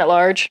population at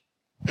large.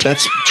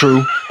 That's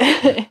true.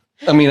 I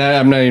mean,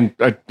 I'm not even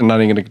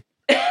going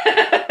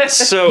to.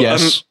 So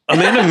Yes.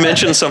 Amanda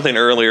mentioned something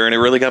earlier, and it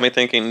really got me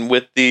thinking.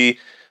 With the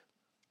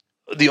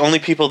only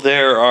people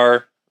there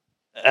are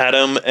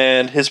Adam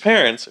and his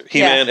parents,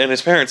 He-Man and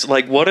his parents.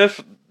 Like, what if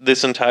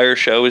this entire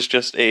show is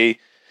just a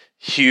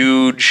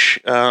huge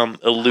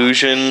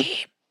illusion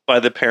by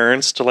the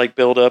parents to like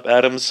build up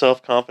Adam's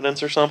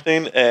self-confidence or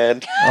something?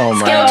 And Oh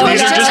my! Skeletor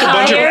these are just just a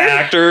bunch of tired.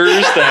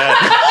 actors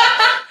that.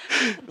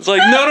 It's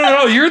like,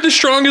 no, you're the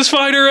strongest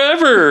fighter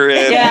ever.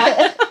 And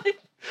Yeah.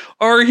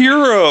 our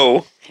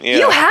hero. Yeah.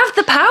 You have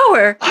the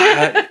power.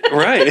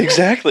 Right,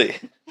 exactly.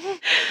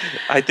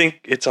 I think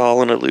it's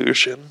all an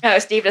illusion. No,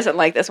 Steve doesn't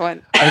like this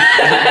one.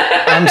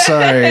 I'm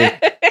sorry.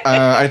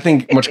 I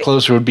think much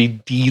closer would be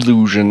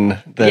delusion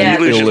than Yeah.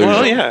 illusion.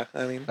 Well, yeah.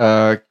 I mean,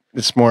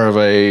 It's more of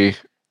a.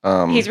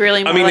 He's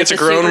really. More I mean, like it's a the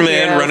grown superhero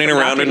man running from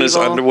around Dr. in his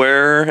Evil.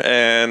 underwear,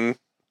 and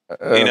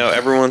you know,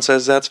 everyone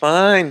says that's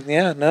fine.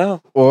 Yeah,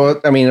 no. Well,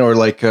 I mean, or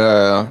like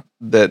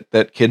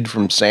that kid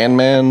from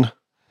Sandman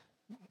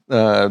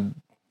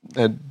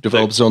that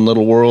develops his own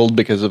little world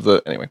because of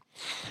the anyway.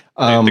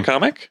 The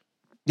comic.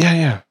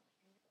 Yeah.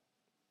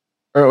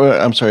 Or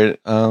I'm sorry.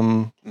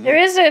 There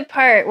is a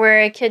part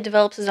where a kid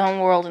develops his own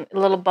world, a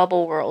little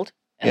bubble world,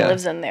 and Yeah.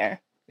 lives in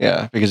there.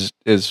 Yeah, because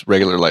his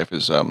regular life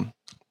is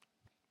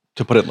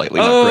to put it lightly,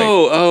 not great.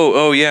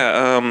 Oh,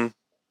 yeah.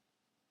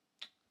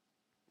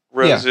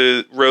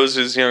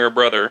 Rose's younger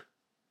brother.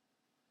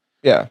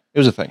 Yeah, it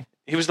was a thing.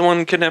 He was the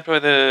one kidnapped by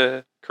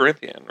the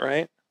Corinthian,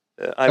 right?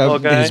 The eyeball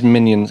guy. His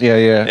minions. Yeah.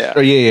 Yeah. Oh,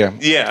 yeah.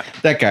 Yeah.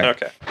 That guy.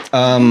 Okay.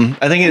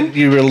 I think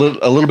you were a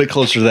little bit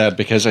closer to that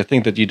because I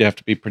think that you'd have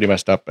to be pretty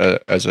messed up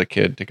as a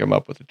kid to come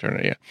up with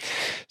Eternia.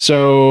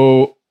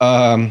 So,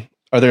 are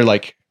there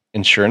like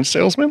insurance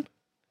salesmen?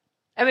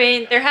 I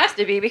mean, there has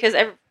to be because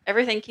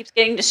everything keeps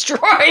getting destroyed.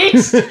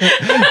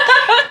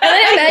 And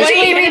then it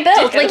magically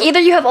rebuilt. Like either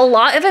you have a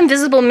lot of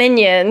invisible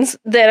minions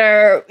that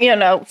are, Yeah,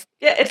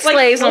 it's like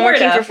slaves and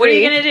working Florida. for What are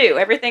you free. gonna do?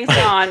 Everything's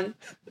gone.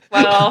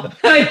 Well,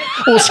 Well,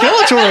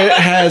 Skeletor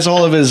has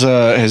all of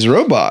his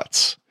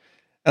robots,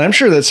 and I'm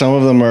sure that some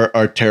of them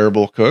are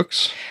terrible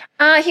cooks.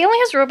 he only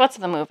has robots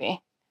in the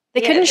movie.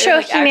 They Yeah, couldn't they're show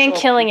like He-Man actual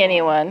killing people.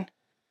 anyone.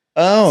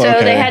 Oh, So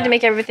okay. they had to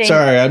make everything.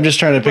 Sorry, I'm just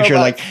trying to picture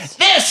like robots.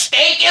 this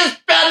steak is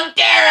done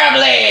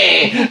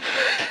terribly.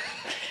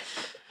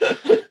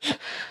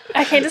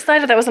 I can't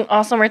decide if that was an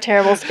awesome or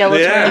terrible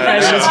Skeletor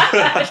impression.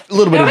 Yeah. A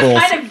little bit That of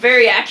was both. kind of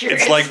very accurate.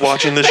 It's like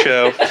watching the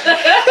show.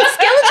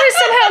 Skeletor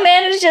somehow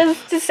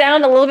manages to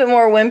sound a little bit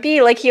more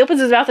wimpy. Like he opens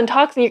his mouth and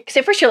talks, and cause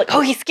at first you're like,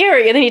 "Oh, he's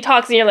scary," and then he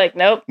talks, and you're like,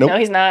 "Nope, Nope. no,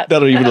 he's not."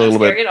 That'll even a Not little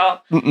scary bit. at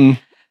all.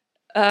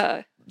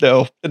 Mm-mm.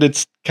 No, and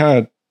it's kind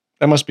of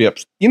that must be up.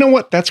 You know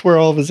what? That's where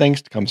all of his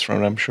angst comes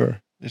from. I'm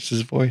sure it's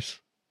his voice.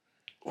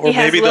 Or He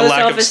has maybe low the lack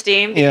of.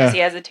 self-esteem Yeah. because he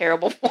has a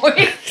terrible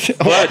voice.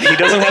 But he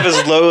doesn't have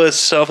as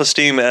lowest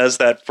self-esteem as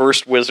that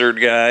first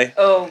wizard guy.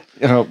 Oh,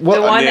 What?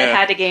 the one yeah. that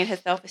had to gain his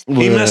self-esteem.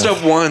 He Ugh. messed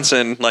up once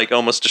and like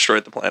almost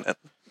destroyed the planet.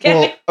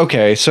 Well,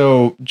 okay,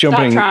 so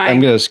jumping, trying.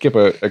 I'm going to skip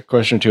a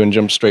question or two and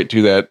jump straight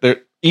to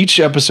that. Each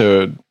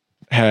episode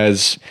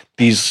has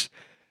these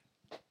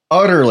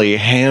utterly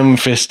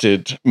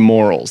ham-fisted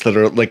morals that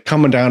are like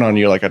coming down on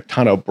you like a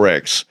ton of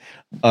bricks.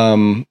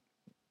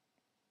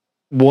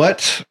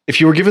 What if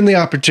you were given the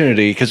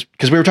opportunity? Because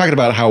we were talking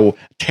about how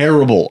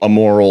terrible a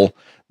moral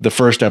the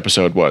first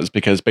episode was,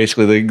 because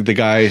basically the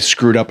guy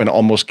screwed up and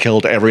almost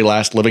killed every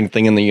last living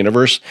thing in the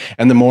universe,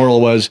 and the moral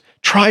was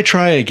try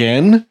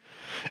again.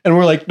 And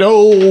we're like,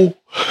 no,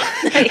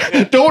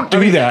 don't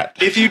do that.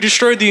 If you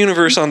destroyed the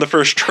universe on the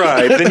first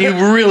try, then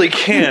you really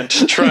can't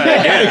try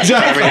again.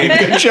 Exactly. I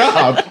mean, Good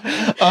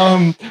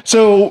job.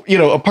 So,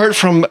 apart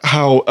from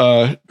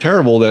how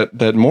terrible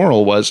that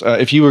moral was,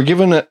 if you were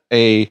given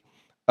a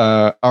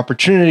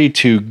opportunity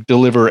to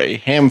deliver a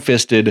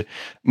ham-fisted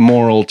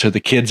moral to the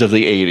kids of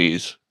the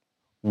 80s,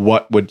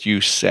 what would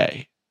you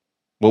say?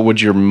 What would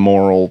your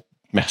moral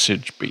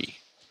message be?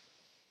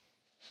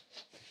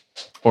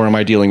 Or am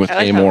I dealing with I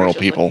like how amoral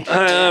Rachel's people?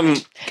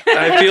 looking.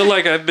 I feel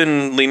like I've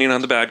been leaning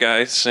on the bad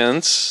guy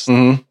since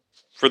Mhm.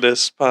 for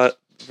this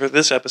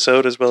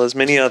episode, as well as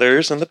many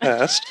others in the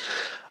past.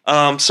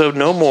 So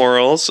no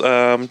morals.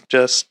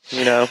 Just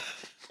The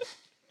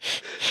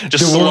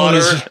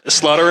world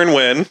slaughter and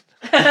win.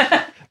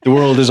 The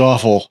world is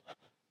awful.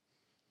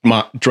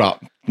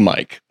 Drop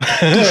mic.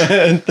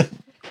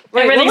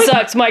 Wait, Everything what was,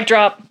 sucks. Mic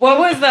drop. what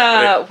was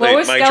Wait,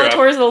 was mic drop.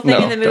 Skeletor's little thing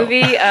No, in the don't.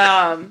 movie?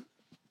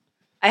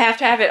 I have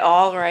to have it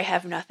all, or I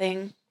have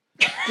nothing.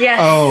 Yes.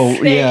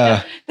 Oh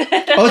yeah.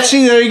 Oh,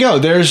 see, there you go.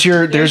 There's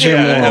your Yeah,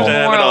 I have moral. to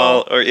have it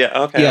all. Or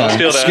okay, Yeah, I'll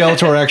steal that.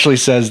 Skeletor actually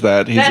says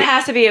that. He's That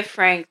has to be a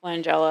Frank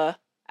Langella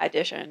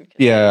addition. 'Cause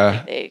Yeah. I don't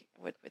think they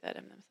would put that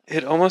in themselves.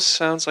 It almost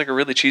sounds like a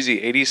really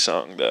cheesy '80s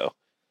song, though.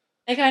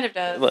 It kind of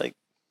does. Like,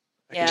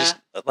 I Yeah. can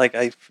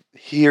just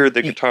hear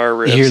the guitar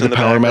riffs. you hear in the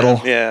power background.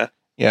 metal? Yeah.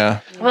 yeah.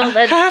 Well, I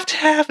that, have to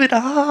have it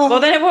all. Well,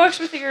 then it works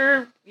with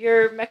your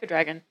Mecha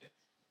Dragon.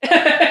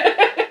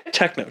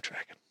 Techno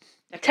Dragon.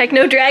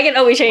 Techno Dragon.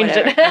 Oh, we changed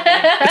Whatever.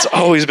 It's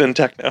always been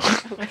techno.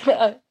 it.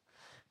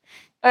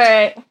 All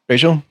right.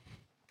 Rachel?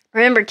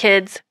 Remember,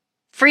 kids,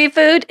 free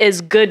food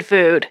is good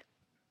food.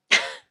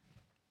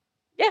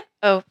 Yeah.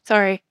 Oh,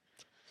 sorry.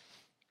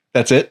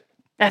 That's it?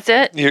 That's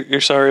it.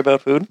 You're sorry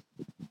about food?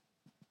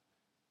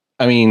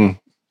 I mean,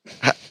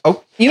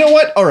 you know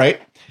what? All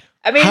right.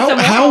 I mean,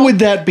 How would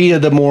that be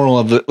the moral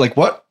of the, like,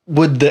 what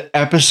would the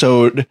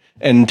episode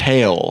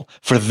entail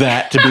for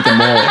that to be the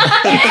moral?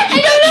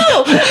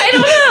 I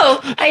don't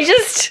know. I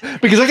just.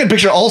 Because I can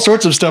picture all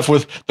sorts of stuff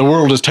with the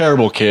world is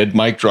terrible, kid,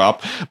 mic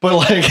drop. But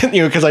like,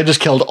 because I just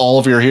killed all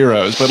of your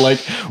heroes. But like,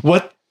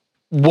 what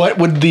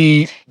would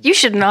the, You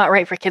should not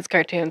write for kids'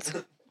 cartoons.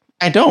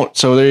 I don't.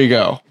 So there you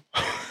go.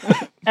 All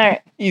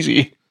right.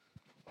 Easy.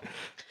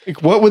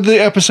 Like, what would the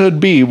episode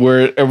be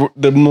where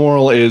the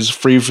moral is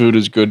free food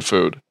is good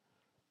food?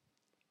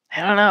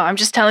 I don't know. I'm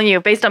just telling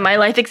you, based on my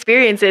life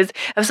experiences,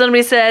 if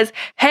somebody says,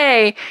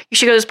 hey, you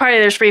should go to this party,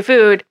 there's free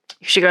food,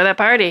 you should go to that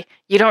party.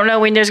 You don't know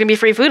when there's going to be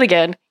free food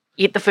again.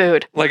 Eat the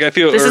food. Like, I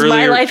feel This is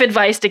my earlier, life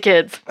advice to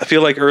kids. I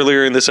feel like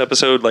earlier in this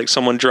episode, like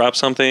someone dropped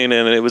something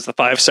and it was the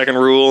 5-second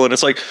rule, and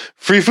it's like,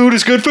 free food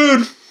is good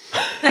food.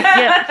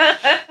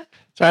 Yeah.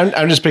 So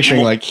I'm just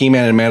picturing like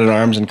He-Man and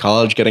Man-at-Arms in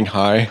college getting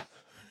high.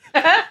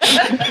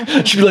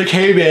 She'd be like,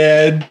 hey,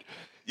 man.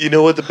 You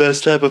know what the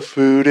best type of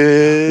food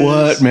is?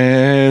 What,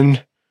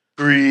 man?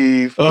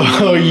 Free food.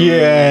 Oh,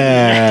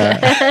 yeah.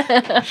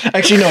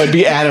 Actually, no, it'd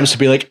be Adams to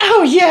be like,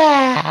 oh,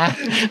 yeah.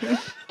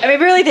 I mean,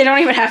 really, they don't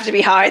even have to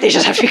be high. They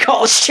just have to be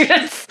college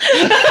students.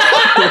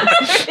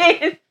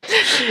 Because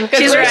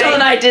She's Rachel right.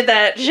 and I did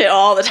that shit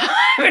all the time,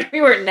 and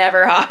we were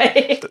never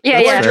high. Yeah,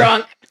 we yeah. were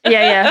drunk.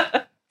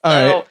 Yeah.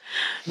 All right.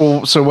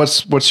 Well, so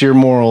what's your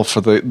moral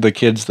for the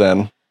kids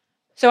then?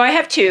 So I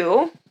have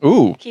two,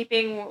 Ooh,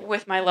 keeping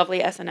with my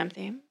lovely S&M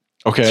theme.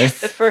 okay.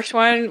 The first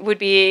one would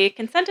be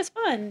consent is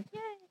fun. Yay.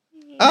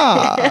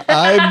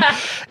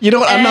 You know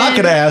what? I'm not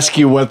going to ask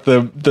you what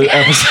the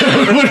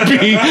episode would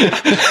be.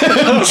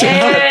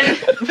 And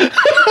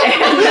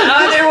the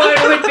other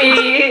one would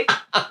be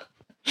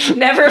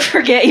never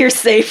forget your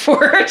safe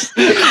word.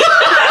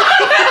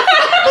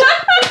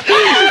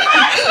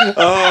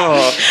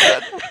 Oh,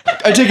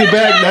 I take it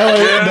back. Now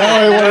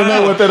I want to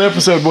know what that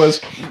episode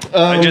was.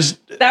 I just.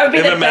 That would be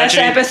I'm the best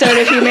imagining- episode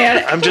of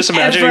Human. I'm just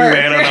imagining ever.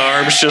 Man on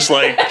Arms just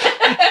like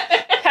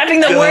Have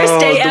having the worst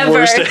day the ever.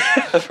 worst day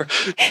ever.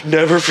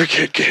 Never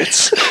forget,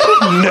 kids.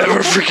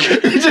 Never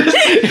forget.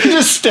 He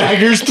just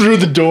staggers through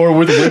the door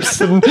with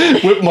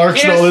whip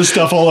marks and all this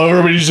stuff all over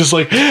him, and he's just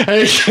like,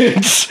 "Hey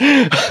kids,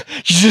 you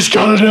just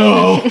gotta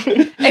know." It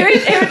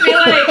would be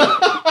like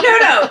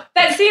no.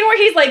 That scene where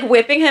he's like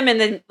whipping him in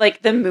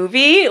the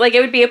movie, like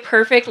it would be a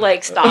perfect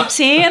like stop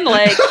scene.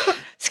 Like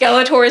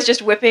Skeletor is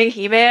just whipping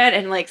He-Man,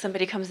 and like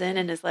somebody comes in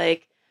and is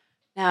like,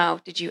 "Now,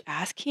 did you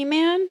ask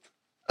He-Man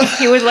if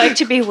he would like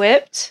to be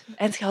whipped?"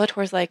 And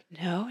Skeletor's like,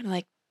 "No." And I'm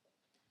like,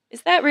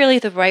 is that really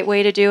the right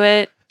way to do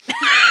it?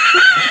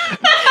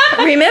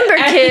 Remember,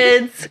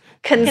 kids,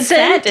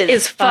 consent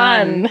is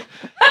fun.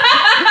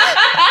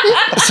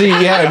 See,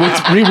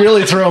 yeah, we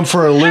really throw him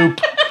for a loop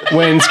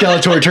when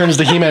Skeletor turns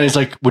to He-Man. He's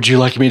like, "Would you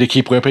like me to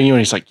keep whipping you?"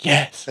 And he's like,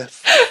 "Yes."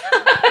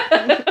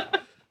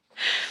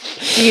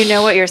 Do you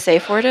know what your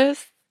safe word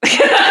is?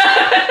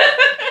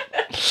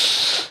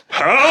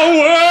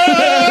 Power!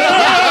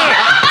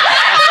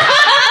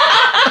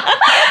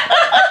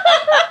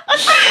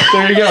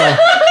 There you go.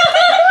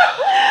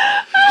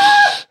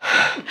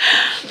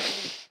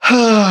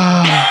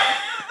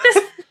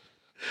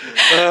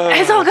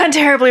 It's all gone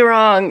terribly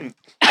wrong.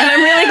 And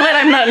I'm really glad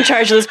I'm not in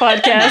charge of this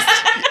podcast.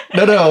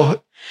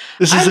 No.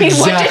 This is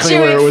exactly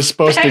where it was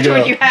supposed to go.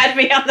 When you had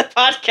me on the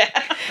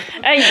podcast,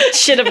 I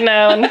should have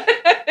known.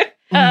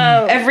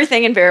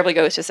 everything invariably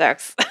goes to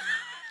sex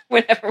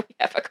whenever we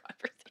have a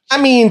conversation.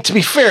 I mean, to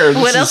be fair,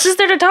 What else is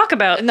there to talk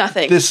about?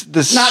 Nothing. this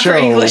Not for show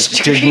English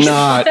did degrees.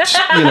 not,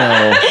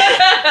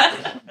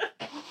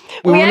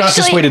 we We were not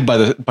actually- dissuaded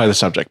by the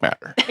subject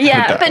matter. Put it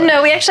Yeah, that but way.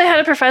 no, we actually had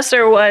a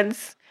professor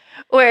once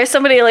where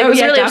somebody like was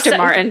really Dr. upset.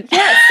 Martin.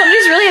 Yeah,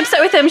 somebody's really upset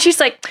with him. She's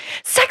like,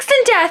 sex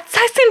and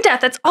death.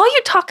 That's all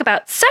you talk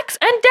about, sex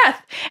and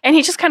death. And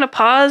he just kind of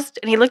paused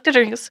and he looked at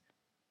her and he goes,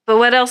 but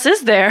what else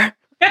is there?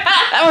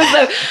 That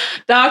was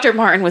Dr.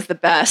 Martin was the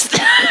best.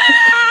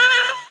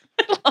 I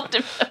loved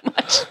him so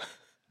much.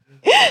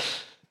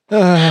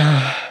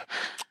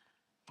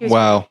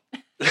 Wow.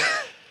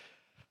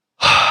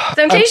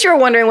 So in case you were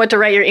wondering what to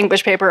write your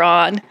English paper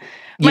on,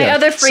 my Yeah,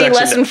 other free sex and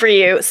lesson death. for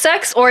you,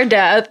 sex or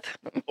death.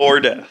 Or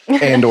death.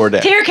 And or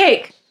death. Carrot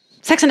cake.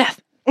 Sex and death.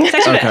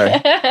 Sex and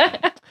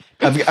death.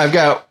 Okay.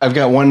 I've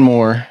got one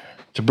more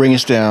to bring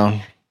us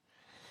down.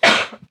 Do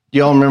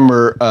y'all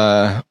remember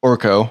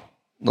Orko?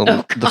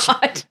 Oh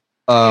God.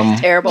 Um,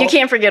 Terrible. You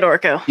can't forget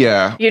Orko.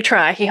 yeah. You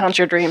try. He haunts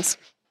your dreams.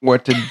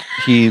 What did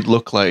he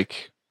look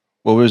like?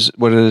 What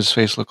did his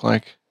face look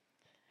like?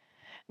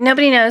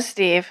 Nobody knows,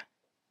 Steve.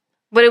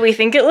 What do we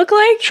think it looked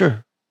like?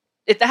 Sure.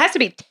 It has to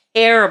be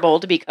terrible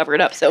to be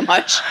covered up so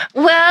much.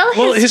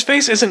 Well, his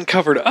face isn't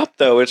covered up,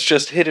 though. It's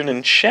just hidden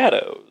in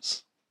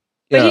shadows.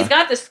 But he's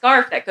got the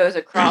scarf that goes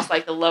across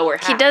like the lower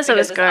half. He does have a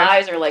because scarf. His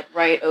eyes are like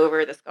right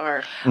over the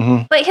scarf.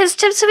 Mm-hmm. But his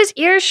tips of his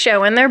ears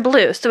show and they're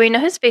blue, so we know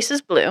his face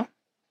is blue.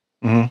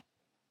 Mm-hmm.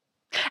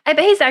 I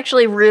bet he's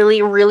actually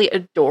really, really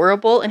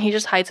adorable, and he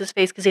just hides his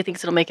face because he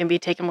thinks it'll make him be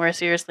taken more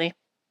seriously.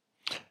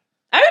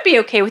 I would be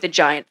okay with a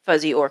giant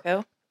fuzzy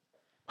Orko.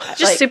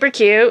 Just Like- super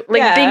cute, like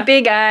Yeah.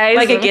 big eyes,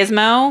 Like a and-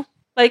 gizmo.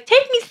 Like,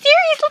 take me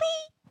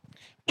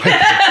seriously.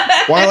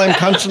 While I'm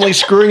constantly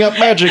screwing up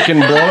magic and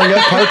blowing up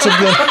parts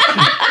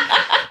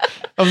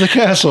of the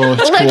castle.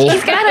 It's Look, cool.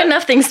 he's got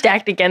enough things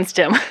stacked against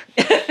him.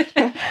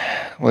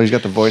 Well, he's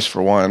got the voice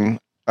for one.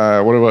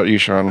 What about you,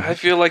 Sean? I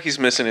feel like he's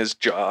missing his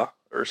jaw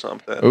or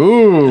something.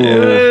 Ooh. Yeah.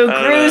 Ooh, I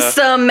don't know.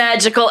 gruesome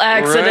magical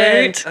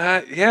accident.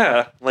 Right?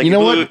 Yeah. Like You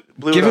know blew- what?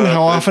 blew Given it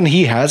how up. often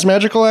he has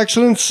magical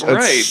accidents,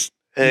 Right.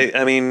 Hey,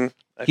 I mean,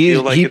 I He-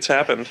 feel like he- it's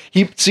happened.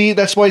 See,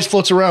 that's why he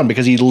floats around,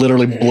 because he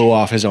literally blew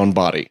off his own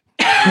body.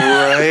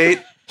 Right?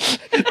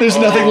 There's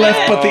nothing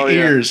left but the Oh, yeah.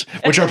 ears,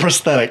 which are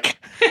prosthetic.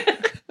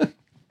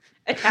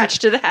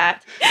 Attached to the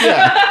hat.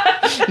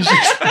 Yeah,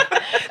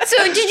 So,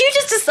 did you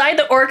just decide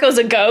that Orko's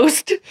a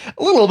ghost?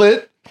 a little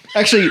bit.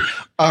 Actually,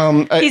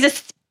 He's a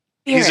spirit.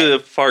 He's a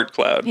fart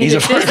cloud. he's a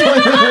fart cloud.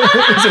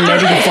 He's a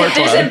magical fart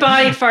cloud.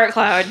 Disembodied fart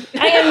cloud.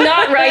 I am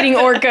not writing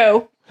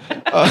Orko.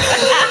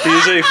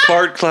 He's a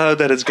fart cloud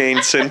that has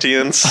gained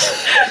sentience.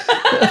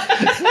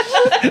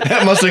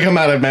 That must have come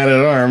out of Man at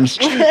Arms.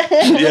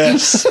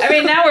 Yes. I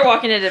mean, now we're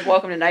walking into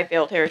Welcome to Night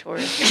Vale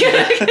territory. He's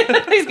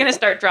going to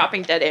start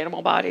dropping dead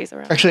animal bodies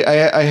around. Actually,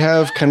 I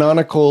have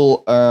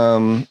canonical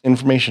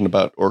information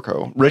about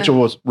Orko.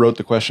 Rachel wrote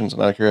the questions,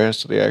 and out of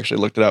curiosity, I actually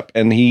looked it up,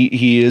 and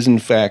he is in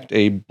fact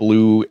a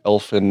blue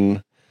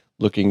elfin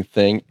looking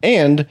thing,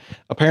 and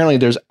apparently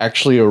there's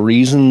actually a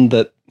reason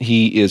that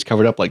he is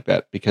covered up like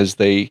that, because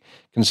they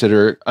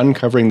consider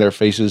uncovering their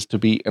faces to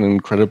be an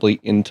incredibly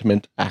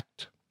intimate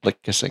act,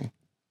 like kissing.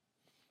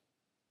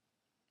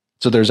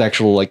 So there's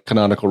actual like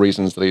canonical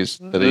reasons that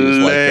he's like that.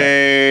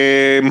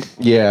 Lame.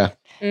 Yeah.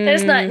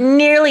 That's not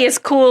nearly as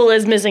cool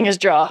as missing his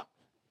jaw.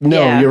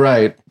 No, Yeah. you're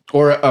right.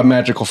 Or a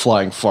magical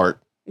flying fart.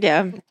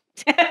 Yeah.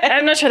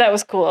 I'm not sure that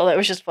was cool. That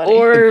was just funny.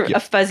 Or Yeah. a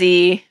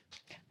fuzzy.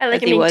 I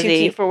like him Fuzzy being too wuzzy.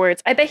 cute for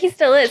words. I bet he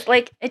still is.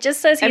 Like, it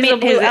just says he's I mean, a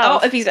blue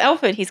elf. if he's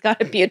elfin, he's got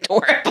to be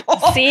adorable.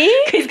 See?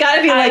 He's got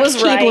to be I like was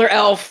Keebler right.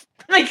 elf.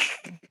 Like,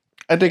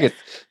 I dig it.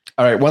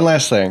 All right, one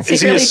last thing. Is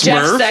he a Secretly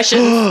Jeff Smurf?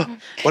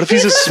 Sessions. What if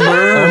he's a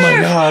Smurf? Oh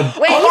my god.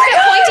 Wait, he's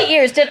got pointy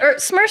ears. Did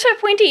Smurfs have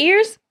pointy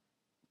ears?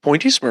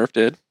 Pointy Smurf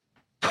did.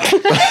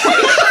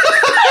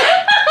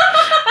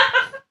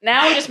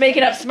 Now I'm just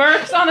making up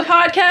Smurfs on the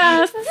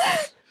podcast.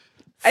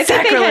 I think they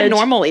had Sacrilege.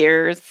 normal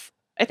ears.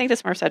 I think the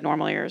Smurfs had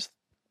normal ears.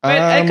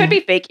 But it could be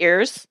fake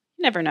ears.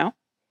 You never know.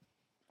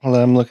 Hold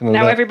on, I'm looking at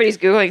Now it. everybody's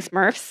Googling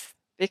Smurfs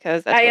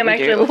because that's I what am we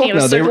actually do. looking at a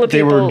No, circle of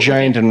they were people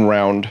giant and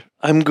round.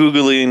 I'm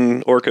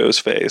Googling Orko's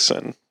face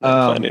and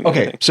not finding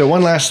Okay, anything. so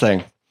one last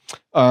thing.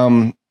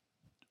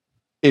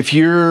 If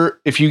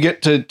you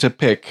get to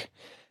pick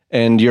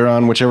and you're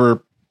on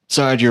whichever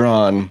side you're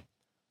on,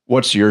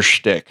 what's your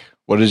shtick?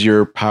 What is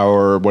your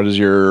power? What is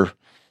your,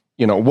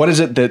 what is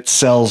it that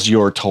sells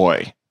your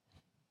toy?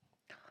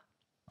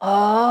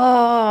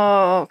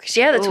 Oh, because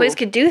the toys Ooh.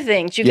 could do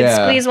things. You could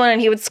Yeah. squeeze one and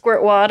he would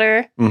squirt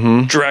water.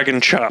 Mm-hmm. Dragon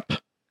Chop.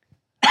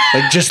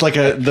 Like just like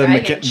the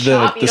Dragon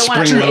chop, you the don't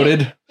wanna spring bite. loaded.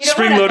 You don't wanna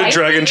Spring-loaded bite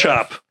Dragon things?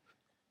 Chop.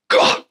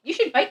 You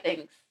should bite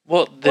things.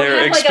 Well,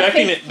 they're have, like, a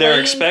expecting fake it. They're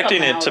flame expecting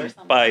come it out or to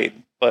something. bite,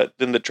 but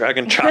then the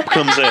Dragon Chop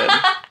comes in.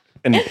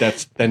 And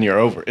then you're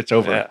over. It's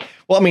over. Yeah.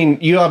 Well, I mean,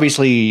 you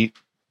obviously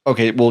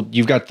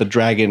you've got the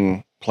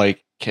dragon play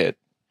kit.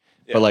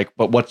 Yeah.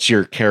 But what's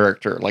your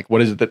character? Like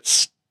what is it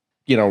that's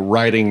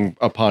riding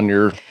upon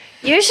your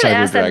You should Cyber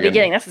ask that at the dragon.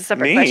 beginning. That's a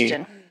separate Me?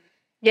 question.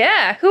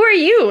 Yeah. Who are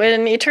you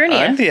in Eternia?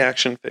 I'm the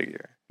action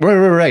figure.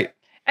 right.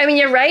 I mean,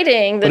 you're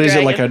writing the But is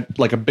dragon. it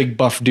like a big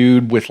buff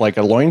dude with like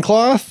a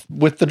loincloth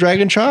with the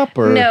dragon chop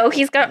or No,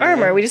 he's got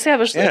armor. We just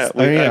established Yeah, this.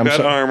 Oh, yeah, I've I'm got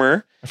sorry.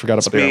 armor. I forgot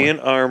It's about the me armor.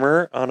 in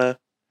armor on a.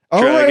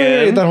 Oh, right,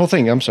 dragon. that whole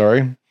thing. I'm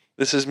sorry.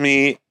 This is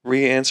me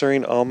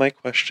re-answering all my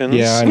questions.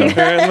 Yeah, I know.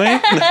 Apparently,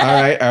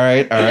 All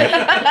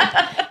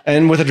right.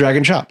 And with a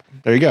dragon chop.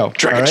 There you go.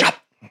 Dragon All right. Chop.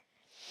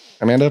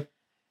 Amanda.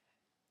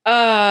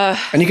 Uh,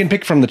 And you can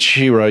pick from the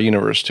She-Ra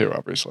universe too,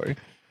 obviously.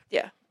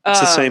 yeah. It's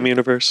the same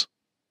universe,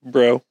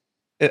 bro.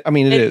 It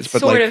is, but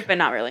sort like, of, but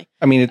not really.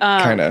 I mean, it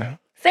Um, kind of,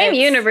 Same It's-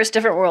 universe,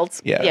 different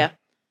worlds. yeah. Yeah.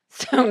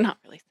 So not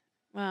really.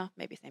 Well,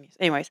 maybe same use.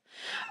 Anyways.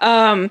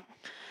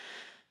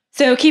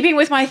 So keeping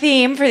with my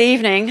theme for the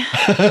evening,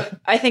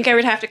 I think I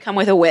would have to come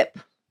with a whip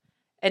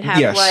and have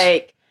Yes.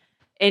 like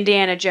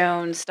Indiana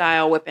Jones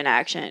style whip in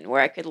action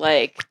where I could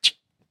like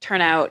turn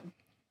out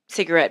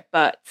cigarette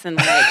butts and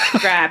like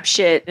grab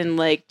shit and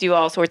like do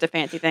all sorts of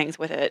fancy things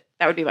with it.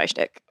 That would be my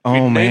shtick. Oh, We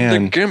named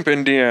man. the Gimp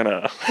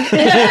Indiana.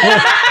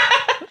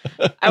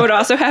 I would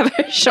also have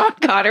a Sean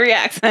Connery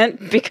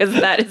accent because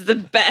that is the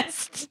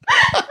best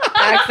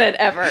accent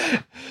ever.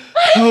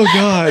 Oh,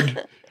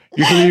 God.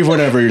 You can leave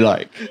whenever you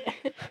like.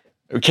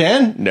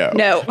 Can? No.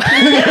 No.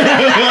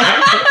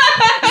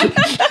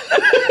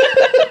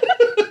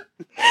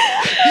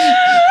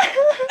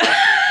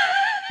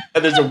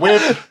 And there's a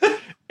whip,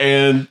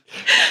 and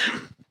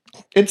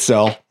it's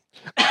Cell.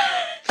 All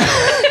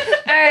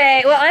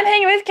right. Well, I'm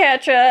hanging with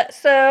Katra,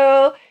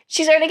 so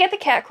she's already got the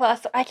cat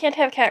claws, so I can't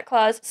have cat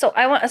claws. So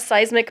I want a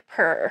seismic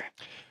purr.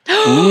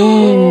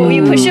 Ooh.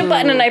 You push a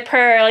button and I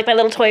purr like my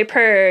little toy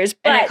purrs.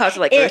 But And it causes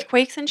like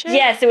earthquakes and shit?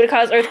 Yes, it would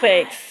cause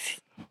earthquakes.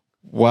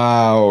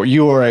 Wow,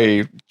 you are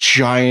a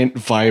giant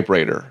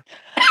vibrator.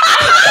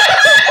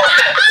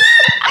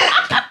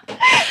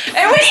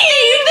 It was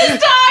Steve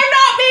this time,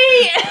 not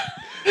me!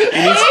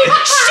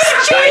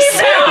 Shoot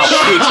yourself!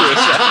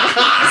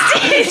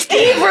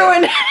 Steve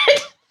ruined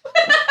it.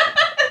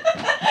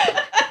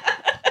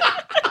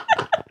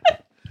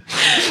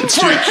 It's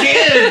for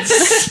kids.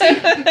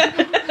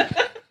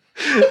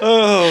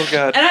 Oh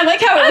God. And I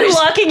like how it I'm was.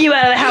 locking you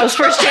out of the house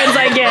first chance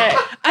I get.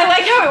 I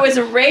like how it was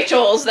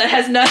Rachel's that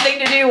has nothing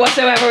to do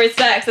whatsoever with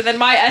sex, and then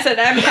my S&M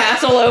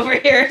castle over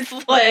here is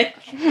like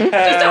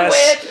just a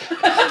whip.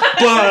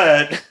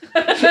 But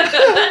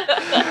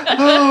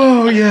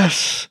Oh,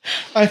 yes.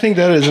 I think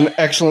that is an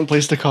excellent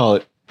place to call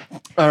it.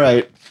 All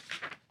right.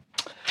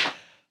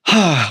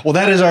 Well,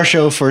 that is our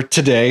show for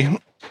today.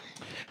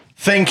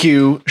 Thank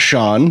you,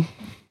 Sean.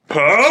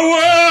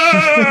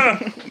 power.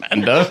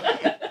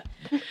 Amanda.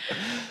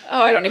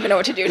 Oh, I don't even know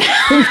what to do now.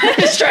 I'm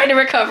just trying to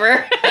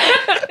recover.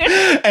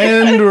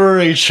 And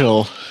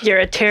Rachel. You're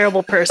a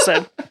terrible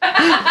person.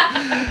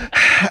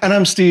 And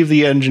I'm Steve,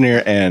 the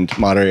engineer and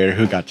moderator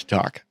who got to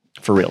talk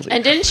for realsy.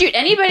 And didn't shoot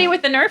anybody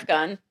with the Nerf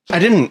gun. I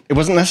didn't. It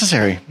wasn't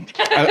necessary.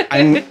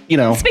 I'm,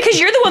 It's because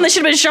you're the one that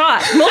should have been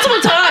shot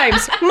multiple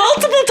times.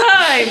 Multiple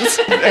times.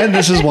 and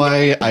this is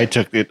why I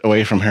took it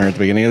away from her at the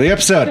beginning of the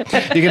episode.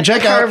 You can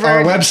check out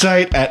our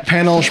website at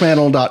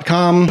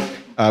panelschmanel.com.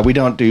 We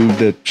don't do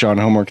the Sean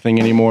homework thing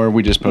anymore.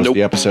 We just post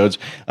the episodes.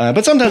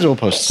 But sometimes we'll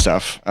post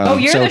stuff. Oh,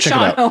 you're so the check it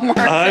Sean out. Homework.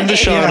 I'm the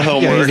Sean Yeah, he's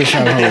Homework. the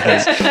Sean homework.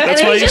 That's then why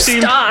he you've just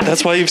seen. stopped.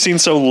 That's why you've seen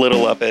so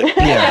little of it.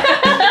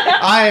 Yeah.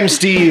 I am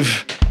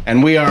Steve,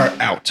 and we are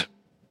out.